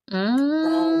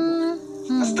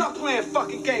 Now stop playing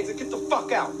fucking games and get the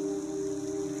fuck out.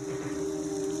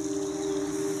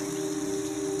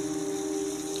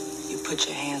 You put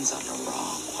your hands on the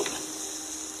wrong woman.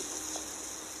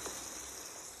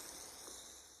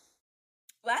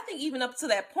 Well, I think even up to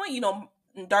that point, you know,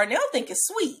 Darnell think it's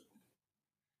sweet.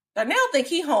 Darnell think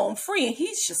he home free, and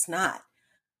he's just not.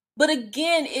 But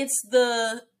again, it's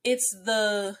the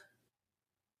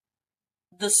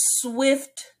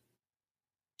swift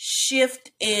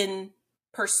shift in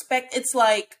perspective. It's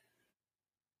like,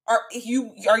 are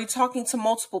you talking to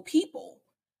multiple people?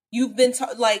 You've been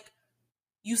like,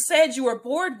 you said you were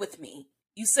bored with me.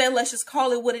 You said let's just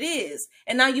call it what it is,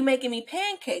 and now you're making me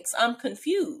pancakes. I'm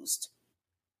confused.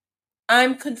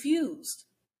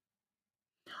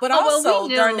 But also,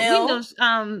 Darnell,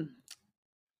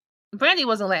 Brandy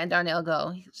wasn't letting Darnell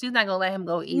go. She's not gonna let him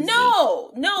go easy.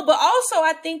 No, but also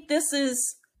I think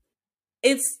it's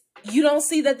you don't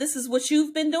see that this is what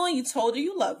you've been doing. You told her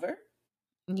you love her.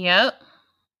 Yep.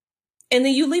 And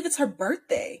then you leave. It's her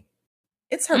birthday.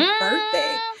 It's her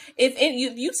birthday. If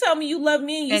you tell me you love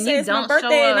me and you say it's my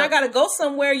birthday and I gotta go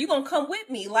somewhere, you gonna come with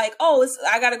me. Like, oh,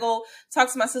 I gotta go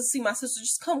talk to my sister, see my sister.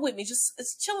 Just come with me.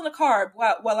 Just chill in the car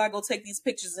while I go take these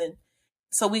pictures in,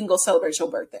 so we can go celebrate your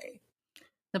birthday.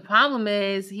 The problem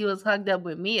is he was hugged up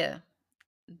with Mia.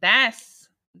 That's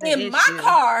the issue. My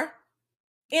car,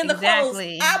 in the clothes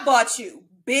I bought you,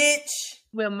 bitch.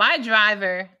 With my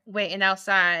driver waiting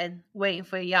outside, waiting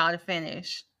for y'all to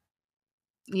finish.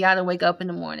 Y'all to wake up in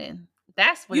the morning.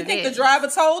 That's what you think the driver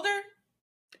told her?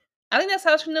 I think that's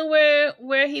how she knew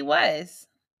where he was.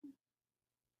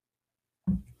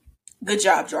 Good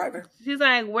job, driver. She's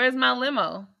like, "Where's my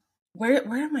limo? Where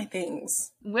are my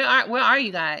things? Where are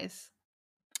you guys?"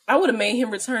 I would have made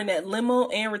him return that limo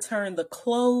and return the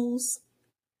clothes,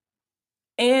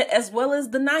 and as well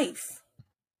as the knife.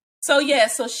 So yeah,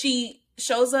 so she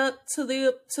shows up to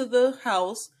the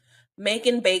house,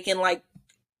 making bacon, like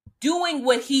doing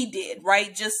what he did,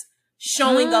 right? Just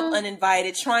showing up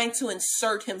uninvited, trying to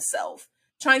insert herself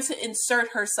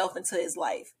into his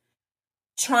life,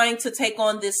 trying to take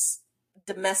on this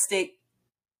domestic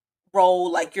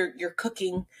role, like you're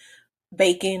cooking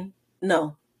bacon.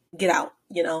 No, get out,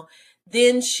 you know.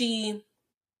 Then she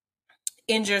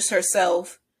injures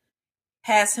herself,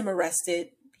 has him arrested.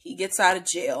 He gets out of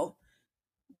jail.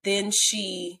 Then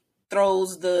she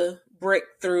throws the brick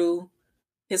through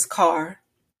his car.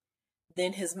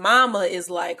 Then his mama is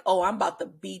like, oh, I'm about to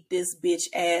beat this bitch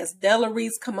ass.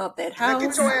 Delareese come out that house.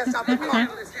 Get your ass out the car.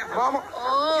 Mama.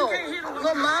 Oh,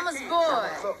 little mama's boy.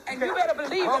 And you better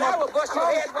believe that I will bust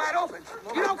your head wide open.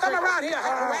 You don't come around here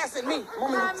harassing me.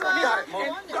 Don't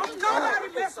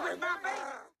nobody mess with my baby.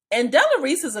 And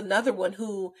Delareese is another one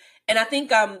who, and I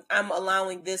think I'm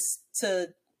allowing this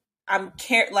to,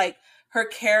 like her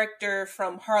character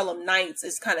from Harlem Nights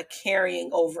is kind of carrying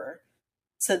over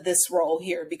to this role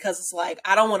here, because it's like,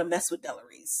 I don't want to mess with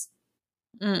Delareese.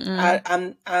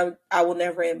 I will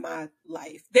never in my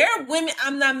life. There are women,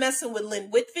 I'm not messing with Lynn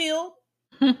Whitfield.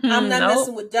 I'm not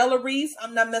messing with Delareese.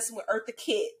 I'm not messing with Eartha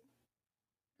Kitt.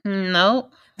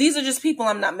 Nope. These are just people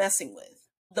I'm not messing with.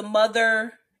 The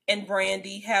mother and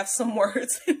Brandy have some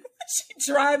words. She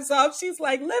drives off. She's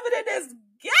like, living in this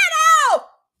ghetto.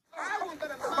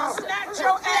 Snatch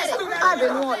your ass through that. I've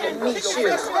been wanting to meet you.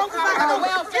 Well,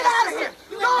 get out of here.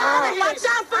 Go out of here. Watch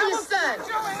out for your son.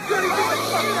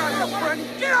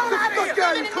 Get on out of here.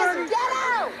 Get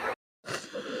out.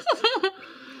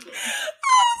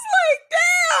 I was like,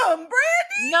 damn,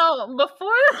 Brandy. No,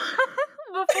 before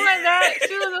that,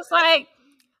 she was just like,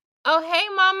 "Oh, hey,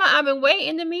 mama, I've been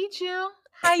waiting to meet you.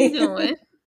 How you doing?"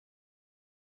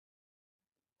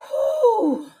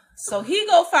 Whew. So he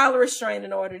go file a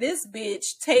restraining order. This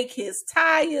bitch take his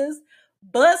tires,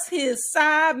 bust his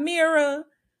side mirror,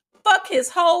 fuck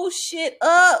his whole shit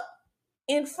up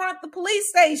in front of the police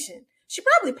station. She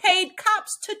probably paid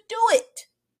cops to do it.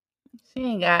 She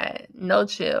ain't got no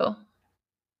chill.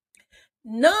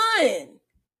 None.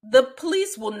 The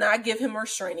police will not give him a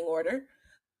restraining order.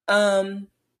 And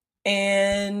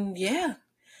yeah.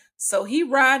 So he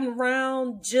riding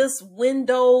around just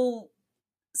window,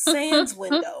 sans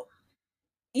window.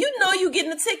 You know you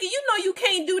getting a ticket. You know you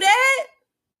can't do that.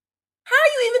 How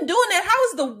are you even doing that? How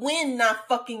is the wind not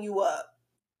fucking you up?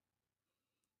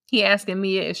 He asking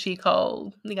Mia if she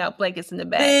cold. They got blankets in the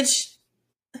back. Bitch,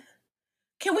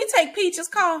 can we take Peach's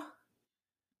car?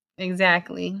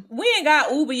 Exactly. We ain't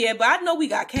got Uber yet, but I know we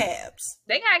got cabs.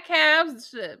 They got cabs.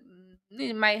 Shit.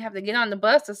 They might have to get on the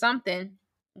bus or something.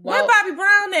 Where Bobby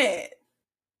Brown at?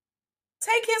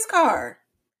 Take his car.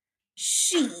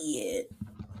 Shit.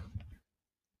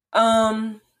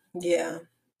 Yeah.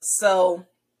 So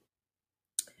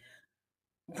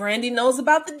Brandy knows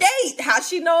about the date. How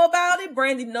she know about it?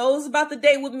 Brandy knows about the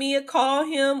date with Mia. Call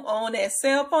him on that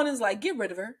cell phone. Is like, get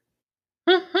rid of her.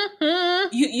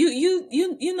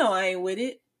 You know I ain't with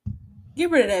it. Get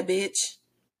rid of that bitch.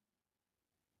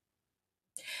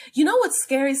 You know what's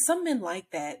scary? Some men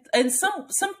like that, and some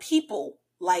people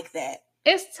like that.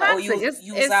 It's toxic.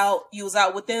 You was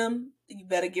out with them. You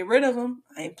better get rid of them.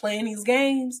 I ain't playing these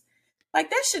games. Like,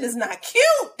 that shit is not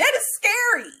cute. That is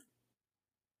scary.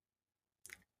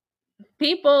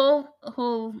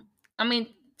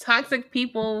 Toxic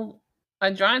people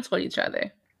are drawn toward each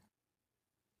other.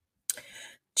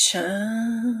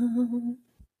 Child.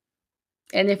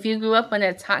 And if you grew up in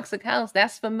a toxic house,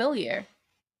 that's familiar.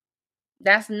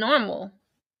 That's normal.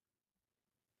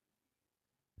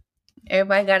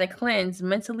 Everybody got to cleanse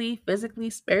mentally, physically,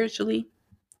 spiritually.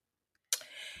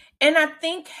 And I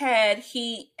think had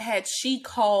she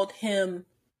called him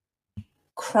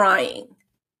crying,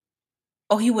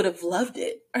 oh, he would have loved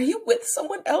it. Are you with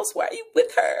someone else? Why are you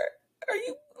with her? Are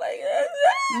you like...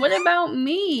 What about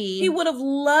me? He would have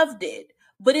loved it.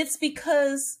 But it's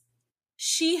because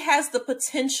she has the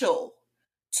potential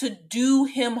to do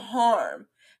him harm.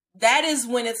 That is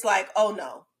when it's like, oh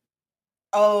no.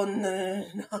 Oh no.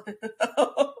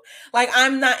 Like,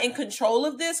 I'm not in control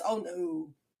of this. Oh no.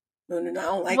 No, I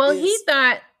don't like this. Well, he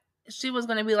thought she was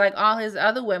going to be like all his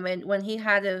other women when he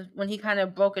kind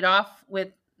of broke it off with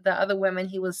the other women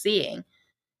he was seeing.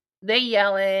 They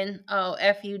yelling, "Oh,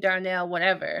 F you, Darnell,"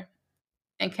 whatever,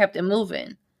 and kept it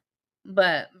moving.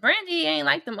 But Brandy ain't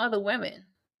like them other women.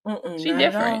 She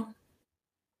different.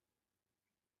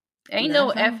 Ain't no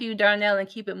F you, Darnell, and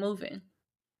keep it moving.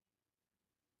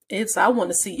 It's, I want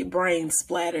to see your brain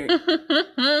splattered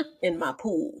in my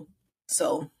pool.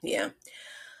 So, yeah.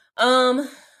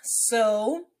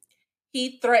 So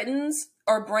he threatens,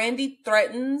 or Brandy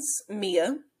threatens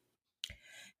Mia.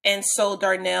 And so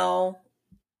Darnell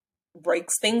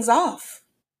breaks things off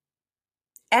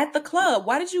at the club.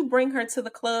 Why did you bring her to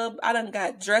the club? I done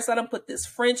got dressed. I done put this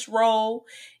French roll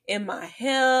in my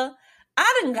hair.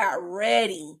 I done got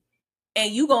ready.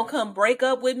 And you gonna come break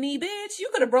up with me, bitch? You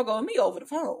could have broke up with me over the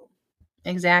phone.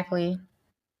 Exactly.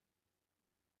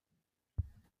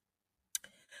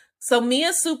 So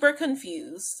Mia's super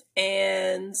confused,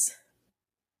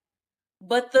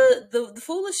 but the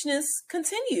foolishness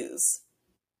continues.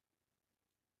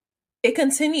 It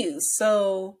continues.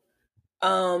 So,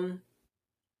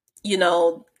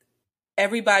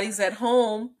 everybody's at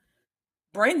home.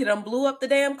 Brandy done blew up the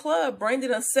damn club. Brandy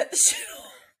done set the shit on.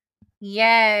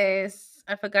 Yes.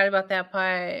 I forgot about that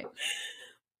part.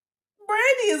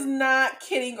 Brandy is not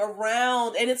kidding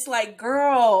around. And it's like,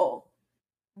 girl,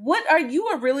 you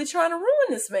are really trying to ruin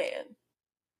this man.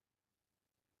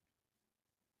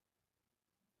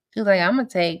 She's like, I'm going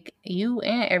to take you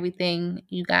and everything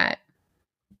you got.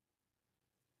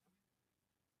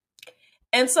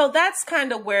 And so that's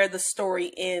kind of where the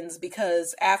story ends,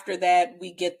 because after that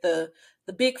we get the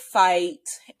big fight,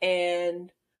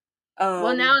 and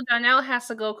well, now Darnell has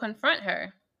to go confront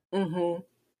her. Mm-hmm.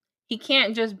 He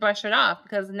can't just brush it off,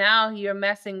 because now you're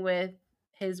messing with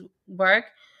his work.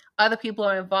 Other people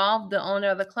are involved. The owner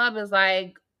of the club is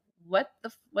like, what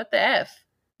the F?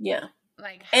 Yeah.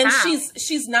 Like, And how?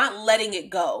 she's not letting it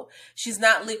go. She's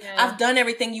not. I've done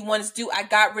everything you wanted to do. I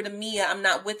got rid of Mia. I'm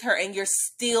not with her, and you're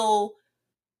still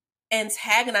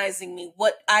antagonizing me.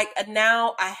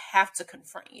 Now I have to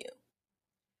confront you.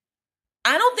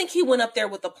 I don't think he went up there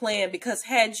with a plan, because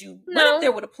had you went up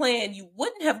there with a plan, you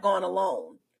wouldn't have gone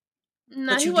alone.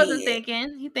 No, he wasn't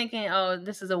thinking. He thinking, oh,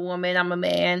 this is a woman. I'm a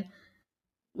man.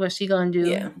 What's she gonna do?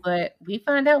 Yeah. But we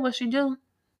find out what she do.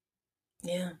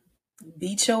 Yeah.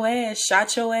 Beat your ass,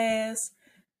 shot your ass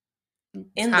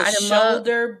in the Tied him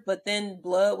shoulder, but then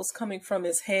blood was coming from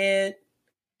his head.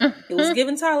 It was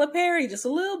giving Tyler Perry just a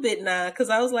little bit now,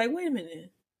 because I was like, wait a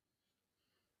minute.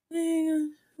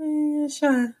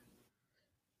 Shot.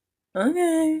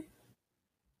 Okay.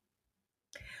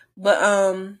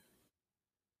 But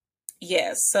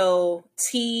yeah, so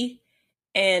T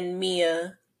and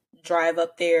Mia drive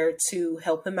up there to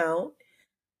help him out.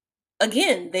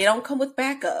 Again, they don't come with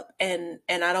backup, and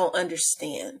I don't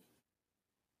understand.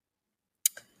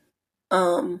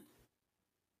 But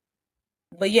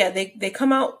yeah, they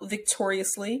come out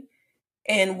victoriously,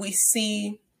 and we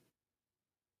see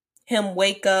him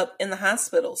wake up in the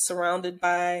hospital surrounded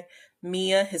by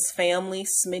Mia, his family.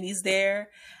 Smitty's there.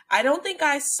 I don't think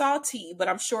I saw T, but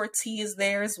I'm sure T is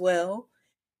there as well.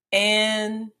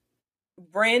 And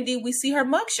Brandy, we see her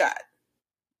mugshot.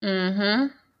 Mm-hmm.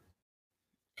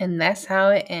 And that's how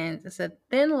it ends. It's a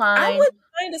thin line. I wouldn't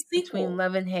mind a sequel. Between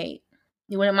love and hate.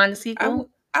 You wouldn't mind a sequel?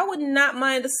 I would not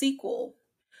mind a sequel.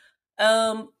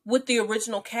 With the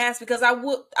original cast, because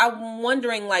I'm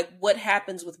wondering, like, what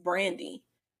happens with Brandy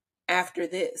after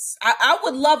this. I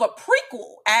would love a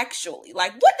prequel, actually.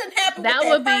 Like, what didn't happen with that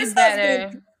would be better.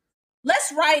 Husband?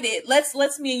 Let's write it.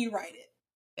 Let's me and you write it.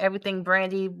 Everything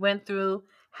Brandy went through,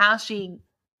 how she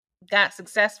got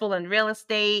successful in real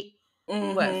estate,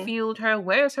 what fueled her.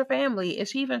 Where's her family? Is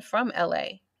she even from LA?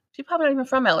 She's probably not even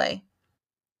from LA.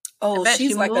 Oh,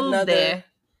 she's like another there.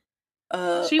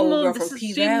 She moved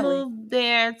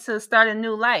there to start a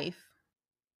new life.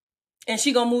 And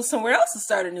she gonna move somewhere else to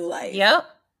start a new life. Yep.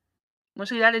 When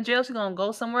she got out of jail, she's gonna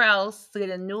go somewhere else to get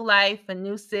a new life, a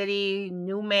new city,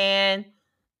 new man,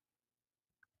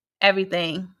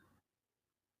 everything.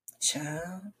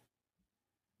 Child.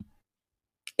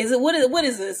 What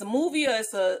is it? It's a movie or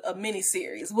it's a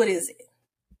miniseries? What is it?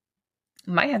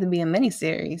 Might have to be a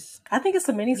miniseries. I think it's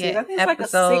a miniseries. Yeah, I think it's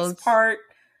episodes. Like a 6-part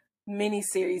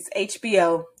miniseries.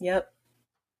 HBO. Yep.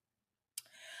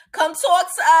 Come talk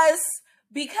to us,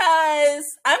 because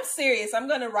I'm serious. I'm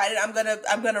gonna write it.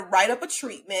 I'm gonna write up a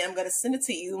treatment. I'm gonna send it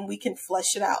to you, and we can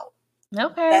flesh it out.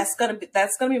 Okay. That's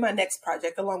gonna be my next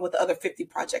project, along with the other 50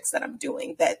 projects that I'm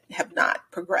doing that have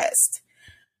not progressed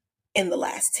in the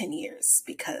last 10 years,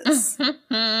 because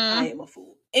I am a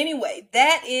fool. Anyway,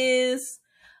 that is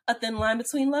A Thin Line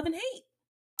Between Love and Hate.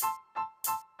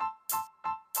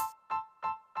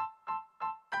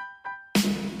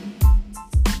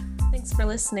 Thanks for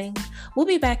listening. We'll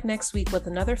be back next week with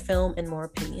another film and more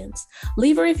opinions.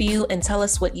 Leave a review and tell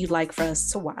us what you'd like for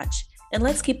us to watch. And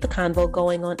let's keep the convo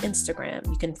going on Instagram.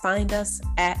 You can find us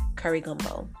at Curry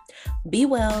Gumbo. Be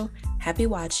well. Happy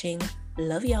watching.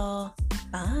 Love y'all.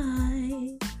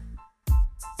 Bye.